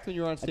your act when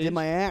you were on stage? I did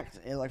my act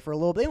like for a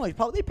little bit.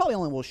 They probably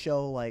only will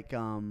show like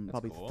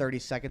probably 30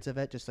 seconds of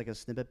it, just like a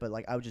snippet. But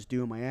like I was just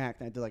doing my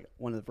act, and I did like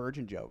one of the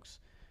virgin jokes,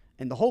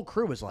 and the whole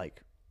crew was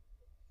like,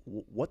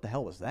 "What the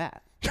hell was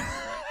that?"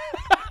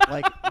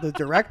 Like the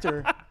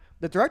director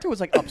was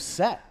like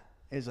upset.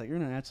 He's like, "You're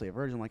not actually a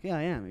virgin." I'm like, "Yeah,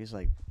 I am." He's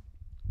like,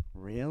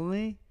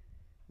 "Really?"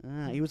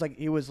 He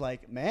was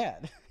like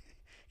mad.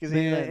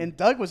 And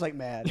Doug was like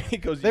mad. He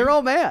goes, they're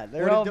all mad.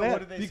 They're all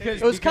mad.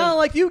 It was kind of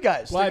like you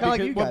guys. Why?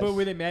 Like you guys. But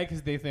were they mad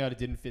because they thought it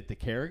didn't fit the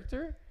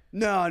character?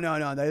 No.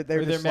 They're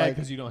mad like,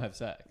 because you don't have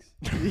sex.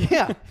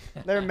 Yeah,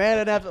 they're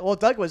mad enough. Well,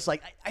 Doug was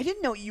like, I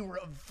didn't know you were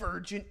a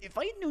virgin. If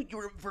I knew you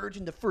were a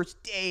virgin the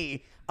first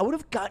day, I would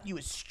have got you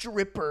a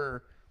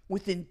stripper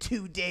within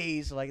 2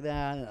 days. Like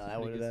that.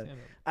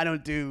 I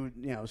don't do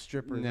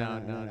strippers.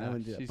 No.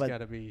 She's got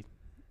to be.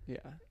 Yeah.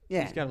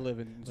 She's got to live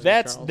in.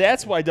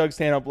 That's why Doug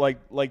Stanhope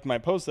liked my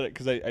post at it,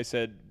 because I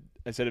said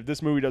if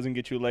this movie doesn't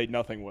get you laid,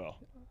 nothing will.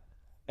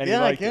 And he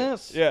liked I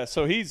guess. It. Yeah,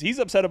 so he's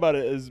upset about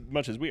it as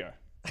much as we are.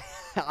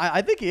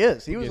 I think he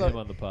is. He was him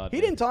on the pod.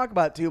 He didn't talk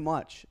about it too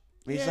much.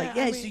 He's like,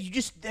 I mean, so you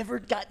just never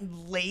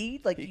gotten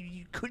laid? Like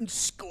you couldn't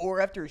score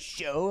after a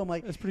show? I'm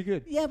like, that's pretty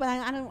good. Yeah, but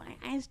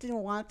I just didn't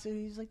want to.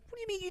 He's like, what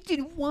do you mean you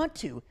didn't want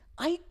to?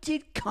 I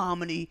did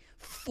comedy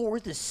for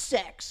the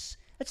sex.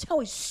 That's how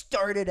I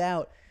started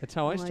out. That's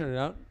how I started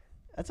out.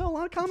 That's how a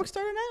lot of comics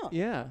started out.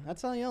 Yeah.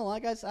 That's how, a lot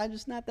of guys, I'm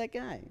just not that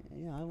guy.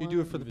 You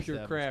do it for the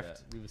pure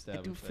craft. I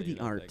do it for the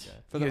art.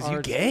 For the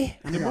art. You gay?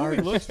 The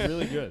movie looks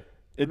really good.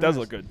 It does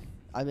look good.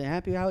 I've been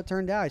happy how it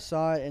turned out. I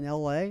saw it in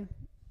L.A.,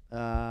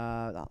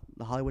 the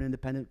Hollywood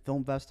Independent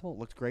Film Festival. It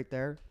looked great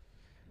there.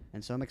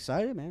 And so I'm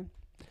excited, man.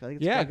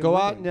 Yeah, go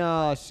out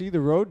and see the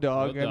Road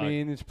Dog. Road Dog. I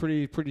mean, it's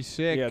pretty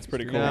sick. Yeah, it's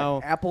pretty cool.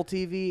 Now, Apple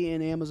TV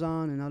and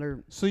Amazon and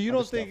other. so you other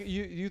don't stuff. think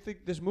you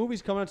think this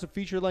movie's coming out as a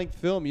feature length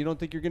film? You don't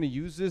think you're going to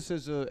use this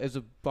as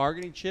a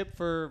bargaining chip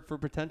for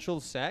potential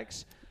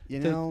sex?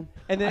 And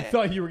then I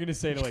thought you were gonna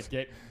say to like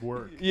get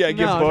work. Yeah,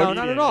 get no,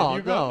 not at all.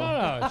 You go,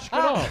 no,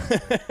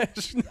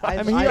 just get off.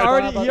 I mean, he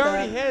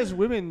already has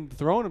women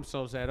throwing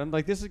themselves at him.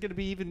 Like this is going to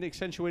be even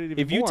accentuated.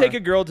 Even if you more. take a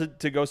girl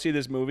to go see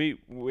this movie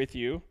with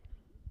you,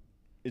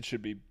 it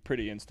should be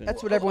pretty instant.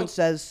 that's what everyone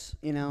says,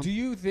 Do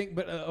you think?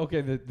 But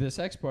okay, the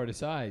sex part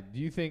aside, do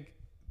you think,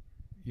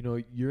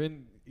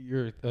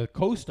 you're a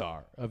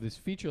co-star of this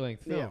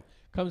feature-length film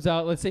comes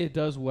out? Let's say it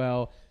does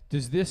well.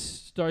 Does this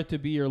start to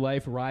be your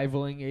life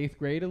rivaling 8th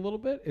grade a little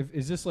bit?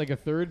 Is this like a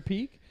third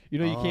peak? You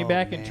came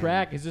back in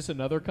track. Is this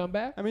another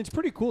comeback? I mean, it's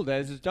pretty cool,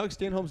 Des. Doug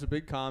Stanhope's a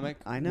big comic.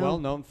 I know. Well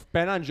known.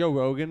 Been on Joe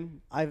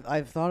Rogan.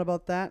 I've thought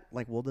about that.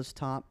 Like, will this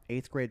top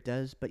 8th grade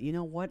Des? But you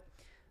know what?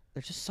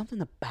 There's just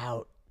something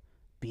about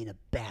being a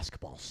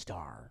basketball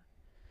star.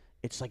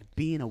 It's like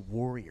being a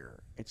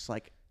warrior. It's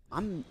like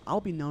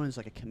I'll be known as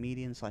like a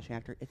comedian /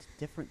 actor. It's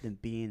different than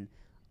being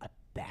a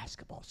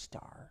basketball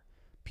star.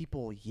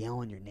 People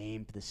yelling your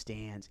name to the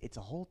stands. It's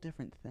a whole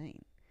different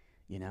thing,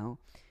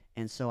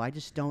 And so I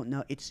just don't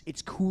know.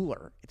 It's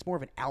cooler. It's more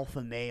of an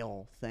alpha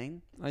male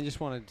thing. I just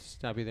want to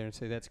stop you there and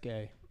say that's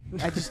gay.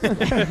 I just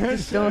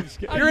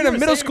don't. You're in a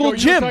middle school You were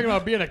gym. talking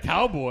about being a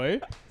cowboy.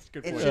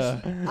 It's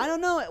just I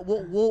don't know.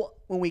 We'll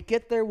when we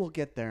get there, we'll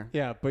get there.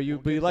 Yeah, but you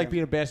like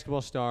being a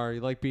basketball star. You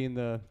like being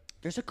the.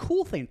 There's a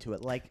cool thing to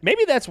it. Like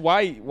maybe that's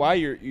why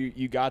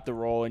you got the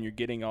role and you're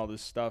getting all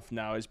this stuff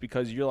now is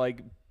because you're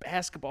like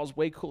basketball's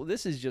way cool.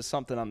 This is just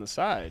something on the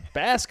side.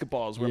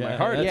 Basketball's where my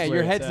heart is. Yeah,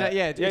 your head's not.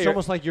 Yeah, it's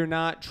almost like you're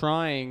not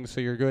trying, so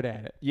you're good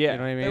at it. Yeah, you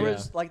know what I mean. There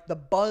was like the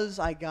buzz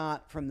I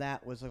got from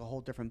that was like a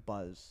whole different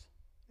buzz.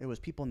 It was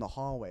people in the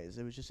hallways.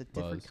 It was just a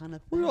different kind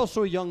of thing. We're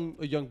also a young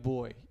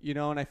boy,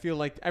 and I feel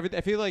like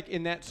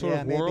in that sort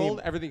of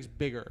world, everything's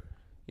bigger,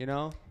 You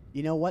know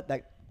what?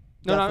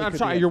 No, I'm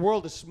sorry. Your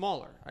world is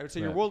smaller. I would say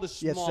your world is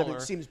smaller.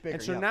 Yes, it seems bigger.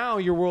 And so now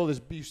your world is,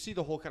 you see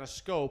the whole kind of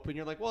scope, and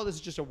you're like, well, this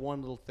is just a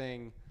one little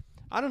thing.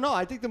 I don't know.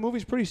 I think the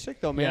movie's pretty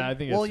sick, though, man. Yeah, I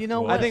think. Well,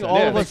 I think all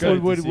of us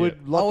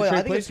would love to trade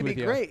I think places it's gonna with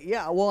be you. great.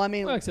 Yeah. Well, I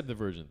mean, except the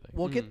virgin thing.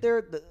 We'll get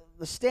there.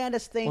 The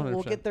status thing. 100%.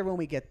 We'll get there when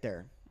we get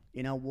there.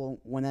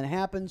 When that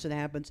happens, it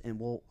happens,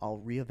 and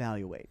I'll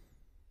reevaluate.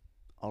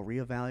 I'll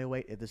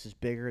reevaluate if this is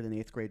bigger than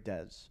 8th grade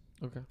Des.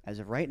 Okay. As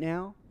of right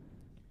now,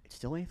 it's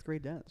still 8th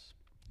grade Des.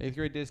 8th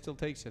grade Des still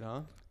takes it,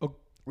 huh? Oh,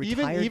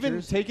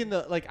 even taking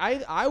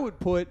I would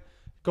put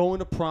going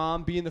to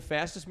prom, being the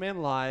fastest man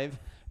alive,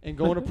 and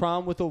going to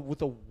prom with a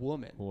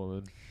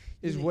woman.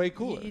 Is way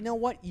cooler. You know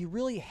what? You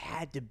really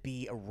had to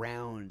be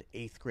around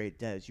 8th grade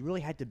Des. You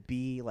really had to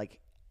be like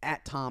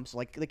at Tom's.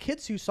 Like the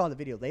kids who saw the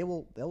video,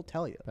 they'll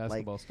tell you.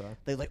 Basketball star.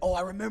 They're like, oh,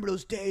 I remember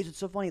those days. It's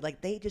so funny. Like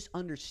they just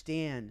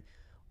understand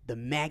the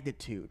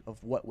magnitude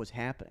of what was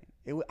happening.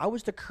 I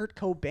was the Kurt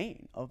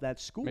Cobain of that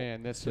school.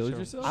 Man, that's Killed such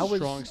yourself? a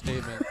strong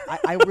statement.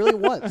 I really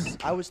was.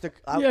 I was the.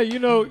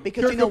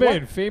 Because Kurt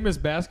Cobain, famous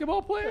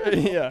basketball player.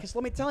 Yeah. Because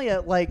let me tell you,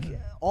 like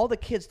all the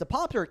kids, the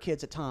popular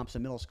kids at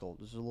Thompson Middle School.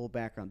 This is a little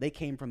background. They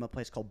came from a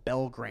place called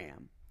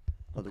Belgraham.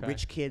 The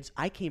rich kids.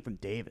 I came from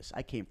Davis.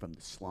 I came from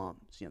the slums.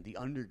 The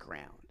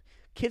underground.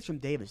 Kids from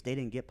Davis, they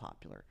didn't get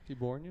popular. He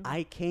born you?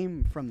 I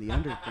came from the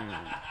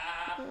underground.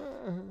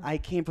 I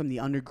came from the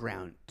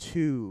underground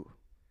to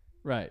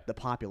the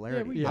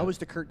popularity. I was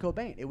the Kurt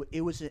Cobain.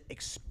 It was an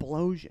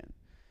explosion.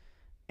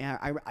 And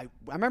I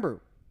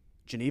remember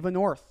Geneva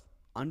North,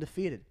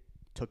 undefeated,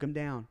 took him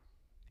down.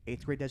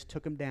 8th grade Des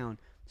took him down.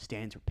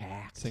 Stands were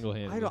packed.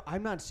 Single-handedly.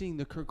 I'm not seeing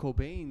the Kurt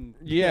Cobain.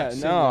 Yeah,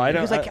 no, I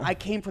don't. Because I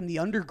came from the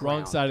underground.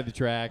 Wrong side of the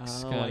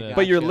tracks.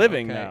 But you're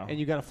living now. And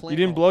you got a flame. You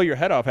didn't blow your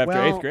head off after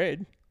 8th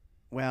grade.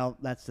 Well,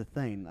 that's the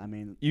thing. I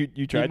mean, you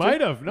tried. You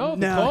might have. No,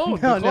 the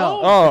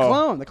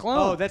clone. The clone.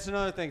 Oh, that's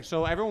another thing.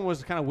 So everyone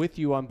was kind of with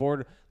you on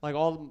board. Like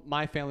all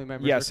my family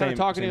members Yeah, were kind of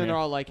talking to you, and here. they're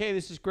all like, "Hey,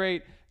 this is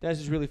great. This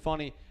is really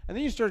funny." And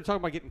then you started talking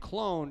about getting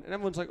cloned, and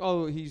everyone's like,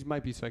 "Oh, he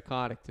might be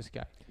psychotic. This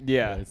guy."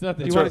 Yeah, it's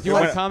nothing. Do you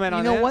want to comment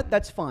on that? You know what?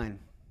 That's fine.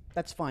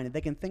 That's fine. If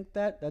they can think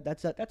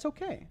that's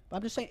okay.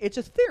 I'm just saying it's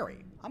a theory.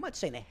 I'm not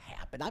saying it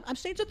happened. I'm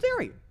saying it's a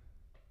theory.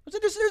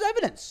 There's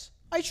evidence.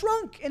 I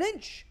shrunk an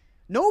inch.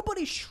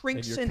 Nobody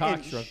shrinks an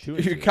inch. Shrunk 2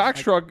 Your cock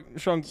shrunk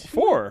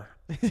 4.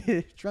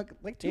 Shrunk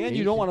like 2 And inches.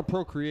 you don't want to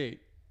procreate,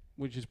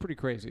 which is pretty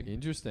crazy.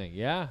 Interesting.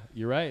 Yeah,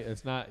 you're right.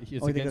 It's not. It's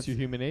you think against your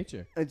human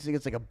nature. It's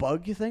like a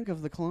bug. You think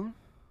of the clone?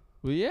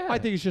 Well, yeah. I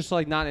think it's just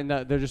like not in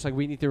the. They're just like,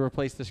 we need to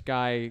replace this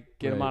guy,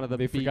 get him out of the.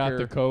 They beaker. forgot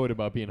the code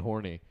about being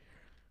horny.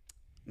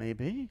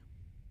 Maybe.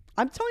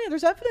 I'm telling you,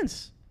 there's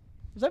evidence.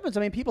 There's evidence.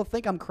 I mean, people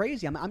think I'm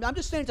crazy. I'm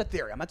just saying it's a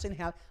theory. I'm not saying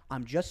how.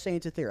 I'm just saying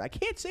it's a theory. I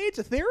can't say it's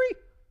a theory.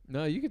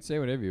 No, you can say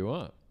whatever you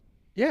want.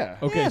 Yeah.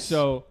 Okay, Yes.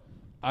 so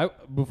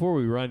before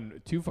we run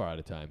too far out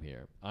of time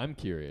here, I'm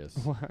curious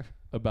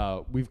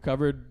about. We've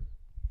covered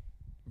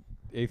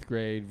 8th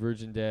grade,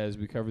 Virgin Des.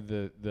 We covered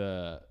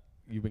the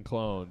you've been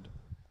cloned.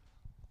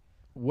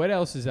 What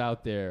else is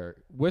out there?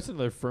 What's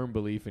another firm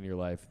belief in your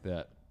life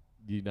that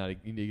you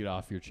need to get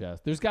off your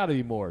chest? There's got to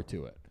be more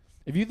to it.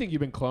 If you think you've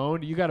been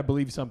cloned, you got to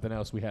believe something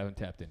else we haven't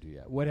tapped into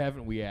yet. What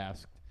haven't we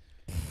asked?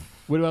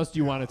 What else do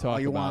you want to talk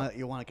about?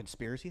 You want a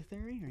conspiracy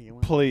theory? Or you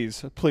want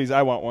Please,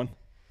 I want one.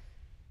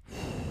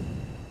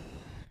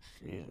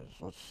 Jesus,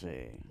 let's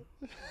see.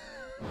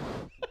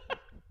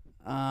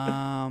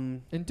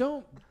 And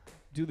don't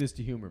do this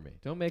to humor me.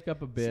 Don't make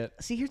up a bit.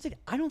 See, here's the thing.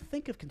 I don't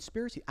think of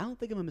conspiracy. I don't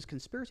think of them as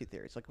conspiracy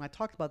theories. Like when I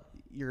talked about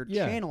your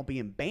channel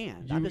being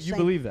banned, I'm just You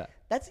saying believe that?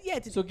 That's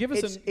So give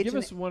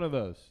us one of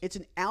those. It's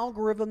an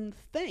algorithm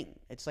thing.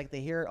 It's like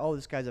they hear, oh,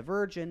 this guy's a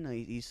virgin.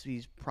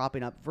 He's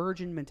propping up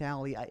virgin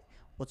mentality.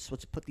 Let's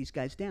put these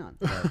guys down.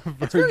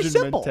 It's very Virgin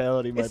simple.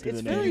 mentality might be It's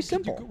the name. very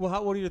simple. What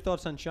are your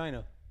thoughts on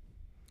China?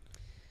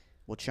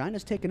 Well,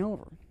 China's taking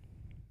over.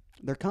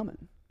 They're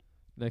coming.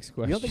 Next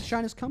question. You don't think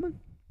China's coming?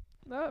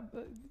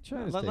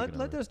 China's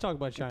Let us talk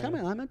about China. They're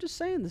coming. I'm just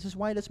saying this is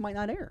why this might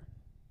not air.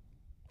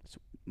 This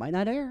might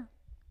not air.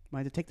 Might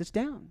have to take this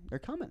down. They're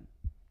coming.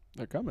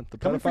 They're coming. The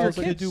Coming for your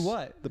pedophiles kids. Do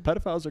what? The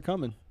pedophiles are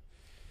coming.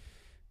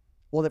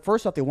 Well,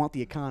 first off, they want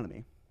the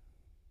economy.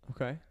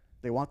 Okay.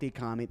 They want the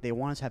economy. They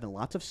want us having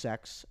lots of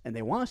sex, and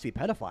they want us to be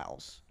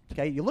pedophiles.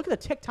 Okay, you look at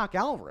the TikTok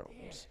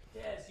algorithms.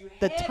 Yes, you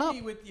The had top-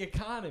 me with the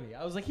economy.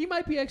 I was like, he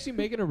might be actually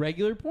making a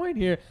regular point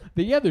here.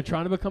 That they're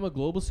trying to become a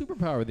global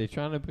superpower. They're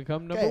trying to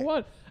become number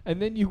one.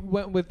 And then you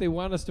went with they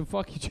want us to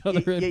fuck each other.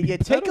 and You be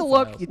take a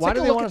look. pedophiles. You Why take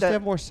do a they look want at us the, to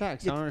have more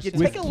sex? I don't You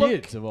understand. take a With look.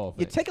 kids, of all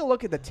You things. take a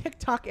look at the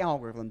TikTok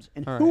algorithms,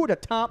 and All who right. are the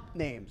top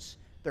names?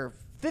 They're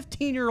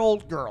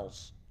 15-year-old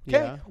girls. Okay,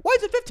 Yeah. why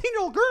is it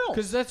 15-year-old girls?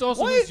 Because that's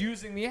also Why who's is-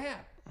 using the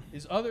app.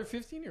 Is other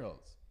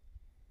 15-year-olds.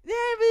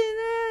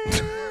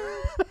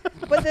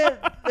 But they're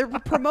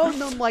promoting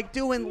them like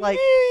doing like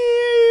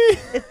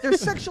they're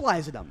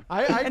sexualizing them.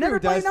 I and agree with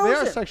everybody that. knows They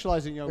are it.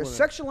 sexualizing young They're women.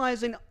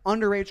 sexualizing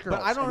underage girls.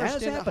 But I don't and that is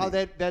understand how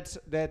happening.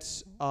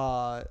 that's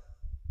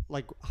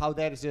like how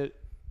that is a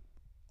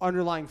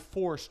underlying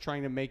force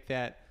trying to make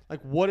that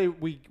like what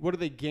are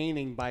they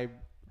gaining by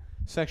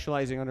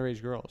sexualizing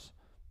underage girls?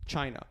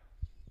 China.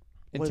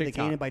 And What are they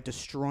TikTok. gaining by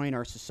destroying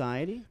our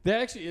society?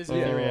 That actually is a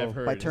theory I've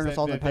heard. By is turning that us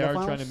all into they are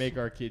pedophiles? trying to make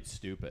our kids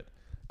stupid.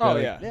 Oh,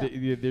 They're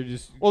yeah. They're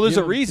just. Well, there's give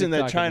a them reason that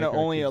TikTok and China make our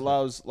only kids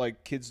allows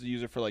like kids to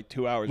use it for like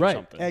 2 hours right. or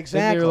something.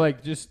 Exactly. And they're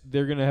like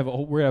they're gonna have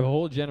we're gonna have a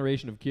whole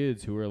generation of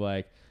kids who are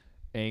like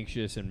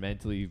anxious and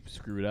mentally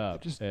screwed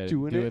up. Just at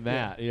doing it,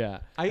 that. Yeah.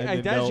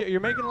 You're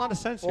making a lot of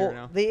sense here Well,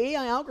 now. the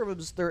AI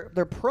algorithms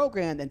they're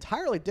programmed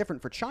entirely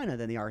different for China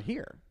than they are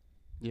here.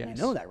 Yes.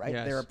 You know that, right?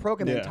 Yes. They're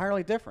programmed Yeah.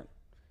 entirely different.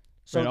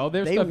 So all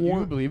their they stuff, you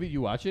want- believe it,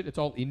 you watch it, it's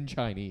all in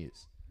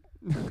Chinese.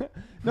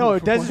 No,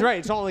 Des is right.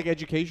 It's all like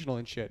educational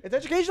and shit. It's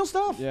educational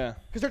stuff. Yeah.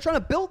 Because they're trying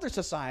to build their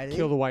society.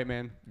 Kill the white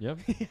man. Yep.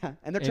 Yeah,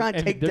 and they're trying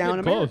to take they're down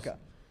getting close. America.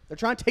 They're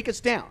trying to take us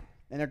down.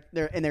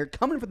 and they're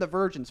coming for the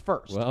virgins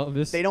first. Well,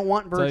 they don't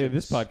want virgins. Tell you,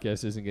 this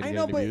podcast isn't getting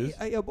any views.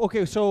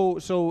 Okay,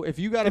 so if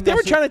you got if they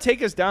were trying to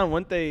take us down,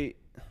 wouldn't they?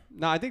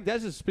 No, I think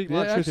that's just speaking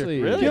Yeah, a lot of truth.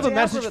 actually, Really? Do you have a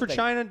message for thing.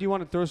 China? Do you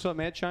want to throw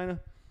something at China?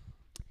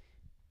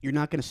 You're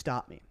not going to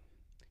stop me.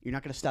 You're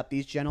not going to stop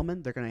these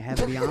gentlemen. They're going to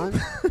have me on.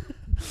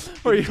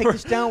 You take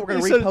this down. We're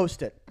going to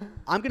repost it.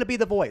 I'm going to be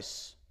the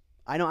voice.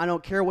 I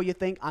don't care what you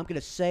think. I'm going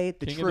to say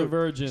the King truth. of the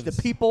virgins.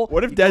 The people.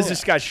 What if Des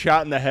just got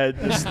shot in the head?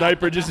 The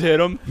sniper just hit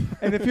him.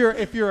 And if you're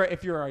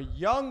a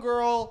young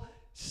girl,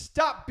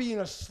 stop being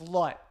a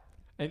slut.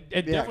 And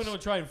definitely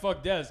don't try and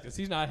fuck Des because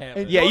he's not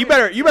happy. Yeah, you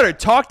better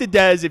talk to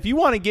Des. If you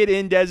want to get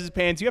in Dez's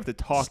pants, you have to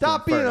talk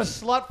Stop to him being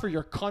first. a slut for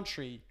your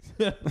country.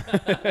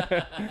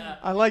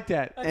 I like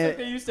that. That's like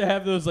they used to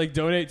have those like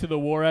donate to the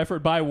war effort,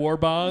 buy war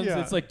bonds. Yeah.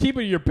 It's like keep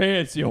it in your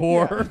pants, you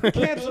whore. Yeah.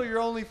 Cancel your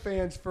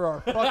OnlyFans for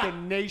our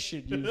fucking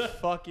nation,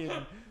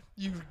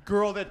 you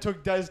girl that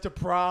took Des to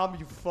prom,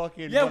 you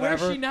fucking Yeah,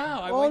 whatever. where's she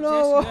now?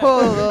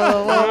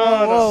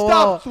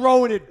 Stop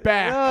throwing it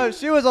back. No,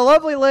 she was a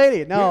lovely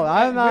lady. No,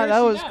 I'm not. That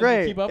was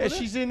great. Yeah,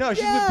 she's in. No,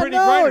 she's Yeah, with Brittany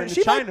no, Griner in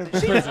she China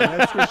prison.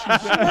 That's where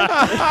she's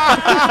at.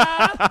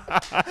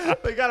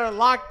 They got her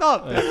locked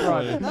up. That's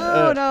right.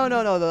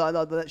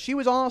 No. She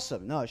was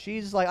awesome. No,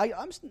 she's like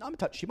I'm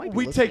touched. She might be.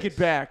 We take it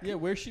back. Yeah,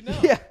 where's she now?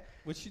 Yeah.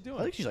 What's she doing?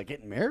 I think she's like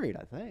getting married.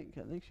 I think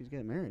she's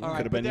getting married. All right,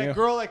 Could've but been that you.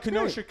 girl at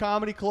Kenosha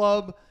Comedy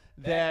Club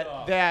that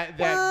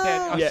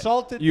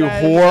assaulted you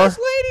that whore. Nice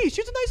lady.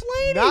 She's a nice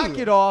lady. Knock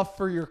it off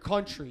for your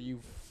country,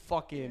 you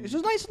fucking. She's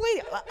a nice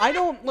lady. I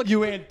don't look. You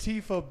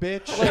Antifa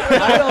bitch.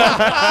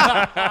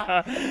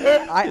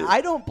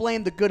 I don't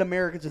blame the good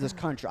Americans of this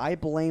country. I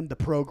blame the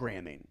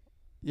programming.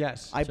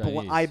 Yes. I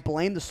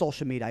blame the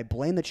social media. I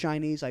blame the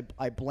Chinese. I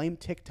blame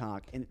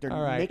TikTok. And they're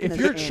All right. making If us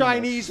you're animals.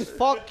 Chinese,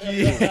 fuck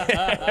you.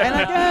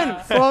 And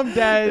again, from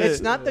Des. it's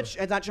not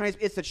Chinese.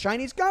 It's the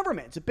Chinese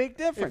government. It's a big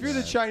difference. If you're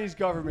the Chinese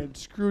government,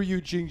 screw you,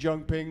 Xi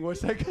Jinping.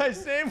 What's that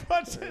guy's name?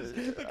 What's his?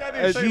 The guy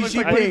that looks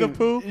like Winnie the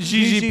Pooh.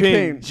 Xi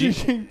Jinping. Xi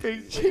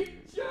Jinping.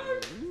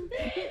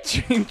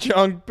 Xi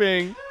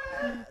Jinping.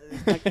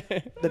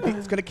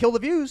 It's going to kill the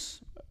views.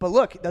 But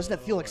look, doesn't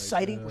it feel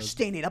exciting? We're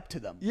standing up to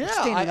them. We're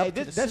standing up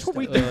to the that's what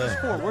we do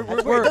system.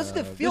 this for. Doesn't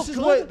it feel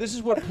This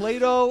is what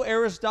Plato,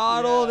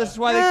 Aristotle. This is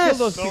why they kill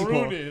those people.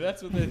 Mulrooney,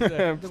 that's what they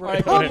say. The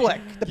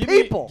Republic, the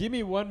people. Give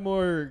me one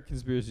more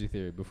conspiracy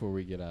theory before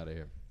we get out of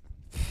here.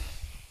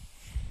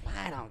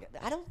 I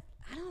don't.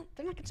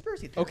 They're not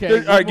conspiracy theories. Okay.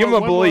 All right, give him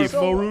a belief.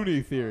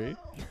 Mulrooney theory.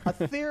 A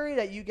theory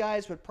that you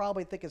guys would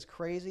probably think is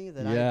crazy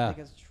that Yeah. I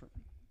think is true.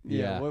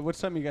 Yeah. What's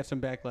something you got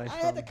some backlash I from?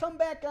 had to come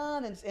back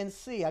on and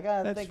see. I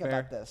gotta That's think fair.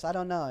 about this. I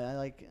don't know. I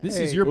like. This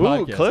Hey. is your Ooh,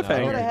 podcast.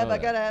 cliffhanger. Now. I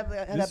gotta have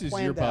This that is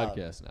planned your out.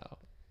 podcast now.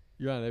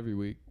 You're on every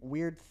week.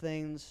 Weird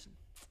things.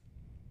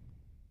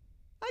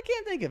 I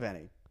can't think of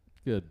any.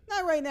 Good.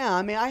 Not right now.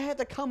 I mean, I had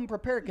to come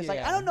prepared because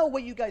Yeah. I don't know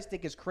what you guys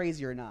think is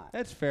crazy or not.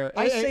 That's fair.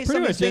 I say Pretty some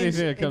of much these things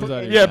anything that comes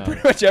out of your Yeah, mouth.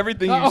 pretty much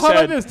everything you How about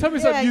said. this? Tell me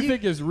Yeah, something you you-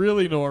 think is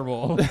really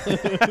normal. All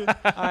right,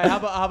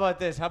 how about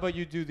this? How about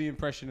you do the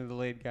impression of the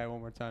laid guy one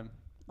more time?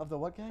 Of the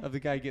what guy? Of the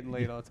guy getting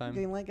laid all the time.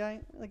 Getting laid guy?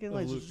 Like getting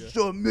laid. Luca.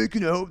 So I'm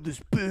making out with this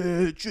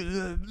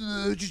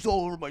bitch. She's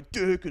all over my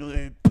dick and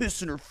I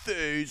piss in her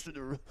face. And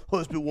her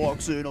husband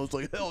walks in. I was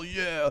like, hell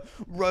yeah,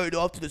 right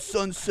off to the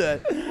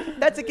sunset.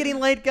 That's a getting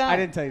laid guy. I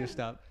didn't tell you to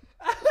stop.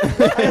 Getting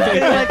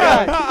laid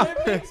guy.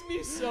 It makes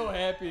me so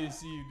happy to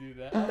see you do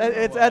that. I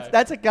don't know why.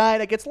 That's a guy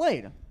that gets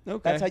laid. Okay.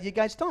 That's how you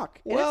guys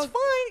talk. And Well- it's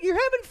fine. You're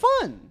having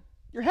fun.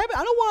 I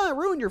don't want to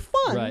ruin your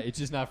fun. Right, it's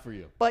just not for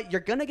you. But you're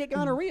gonna get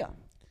gonorrhea.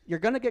 You're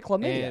gonna get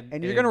chlamydia,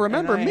 and you're and- gonna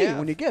remember and I me have.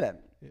 when you get it.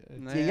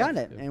 And So I you got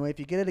have. it, and if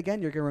you get it again,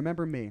 you're gonna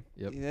remember me.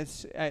 Yep.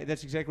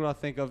 That's exactly what I'll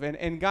think of.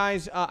 And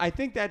guys, I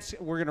think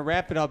we're gonna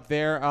wrap it up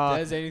there. Des,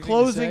 anything to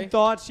Closing say?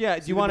 thoughts? Yeah.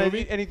 Do See you the want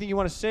movie? anything you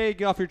want to say?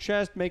 Get off your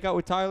chest. Make out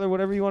with Tyler.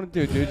 Whatever you want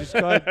to do, dude. Just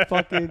go ahead,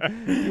 fucking do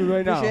it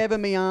right now. Appreciate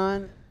having me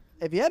on.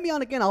 If you have me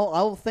on again,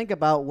 I'll think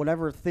about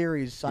whatever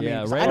theories. I Yeah, mean,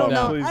 'cause write I don't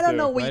them know. down. I don't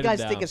know Please what do. you guys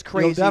Write 'em think down. is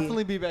crazy. You'll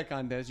definitely be back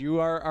on, Des. You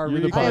are You're the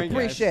really. I point.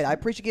 appreciate it. I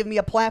appreciate you giving me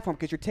a platform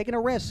because you're taking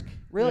a risk.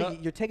 Really, Yeah.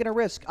 you're taking a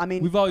risk. I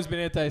mean, We've always been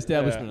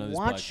anti-establishment on this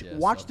watch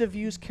podcast. the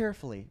views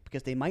carefully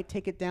because they might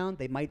take it down.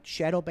 They might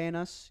shadow ban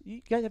us. Have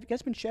you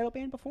guys been shadow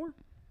banned before?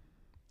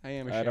 I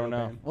am. I don't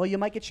know. Well, you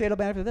might get shadow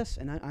banned after this,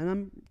 and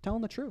I'm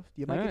telling the truth.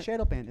 You might All get right.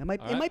 shadow banned. It might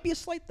All right. be a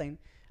slight thing.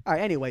 All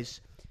right. Anyways,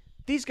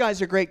 these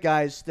guys are great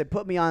guys. They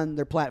put me on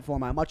their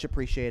platform. I much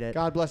appreciate it.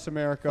 God bless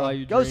America. Follow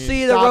your Go dreams.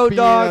 see the Stop Road being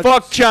Dog. a-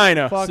 Fuck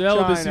China. Fuck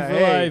Celibacy China. for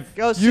Hey, life.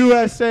 Go see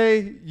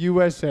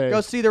USA.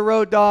 Go see the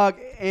Road Dog.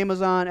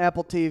 Amazon,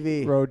 Apple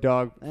TV. Road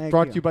Dog. Thank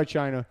Brought you. to you by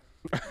China.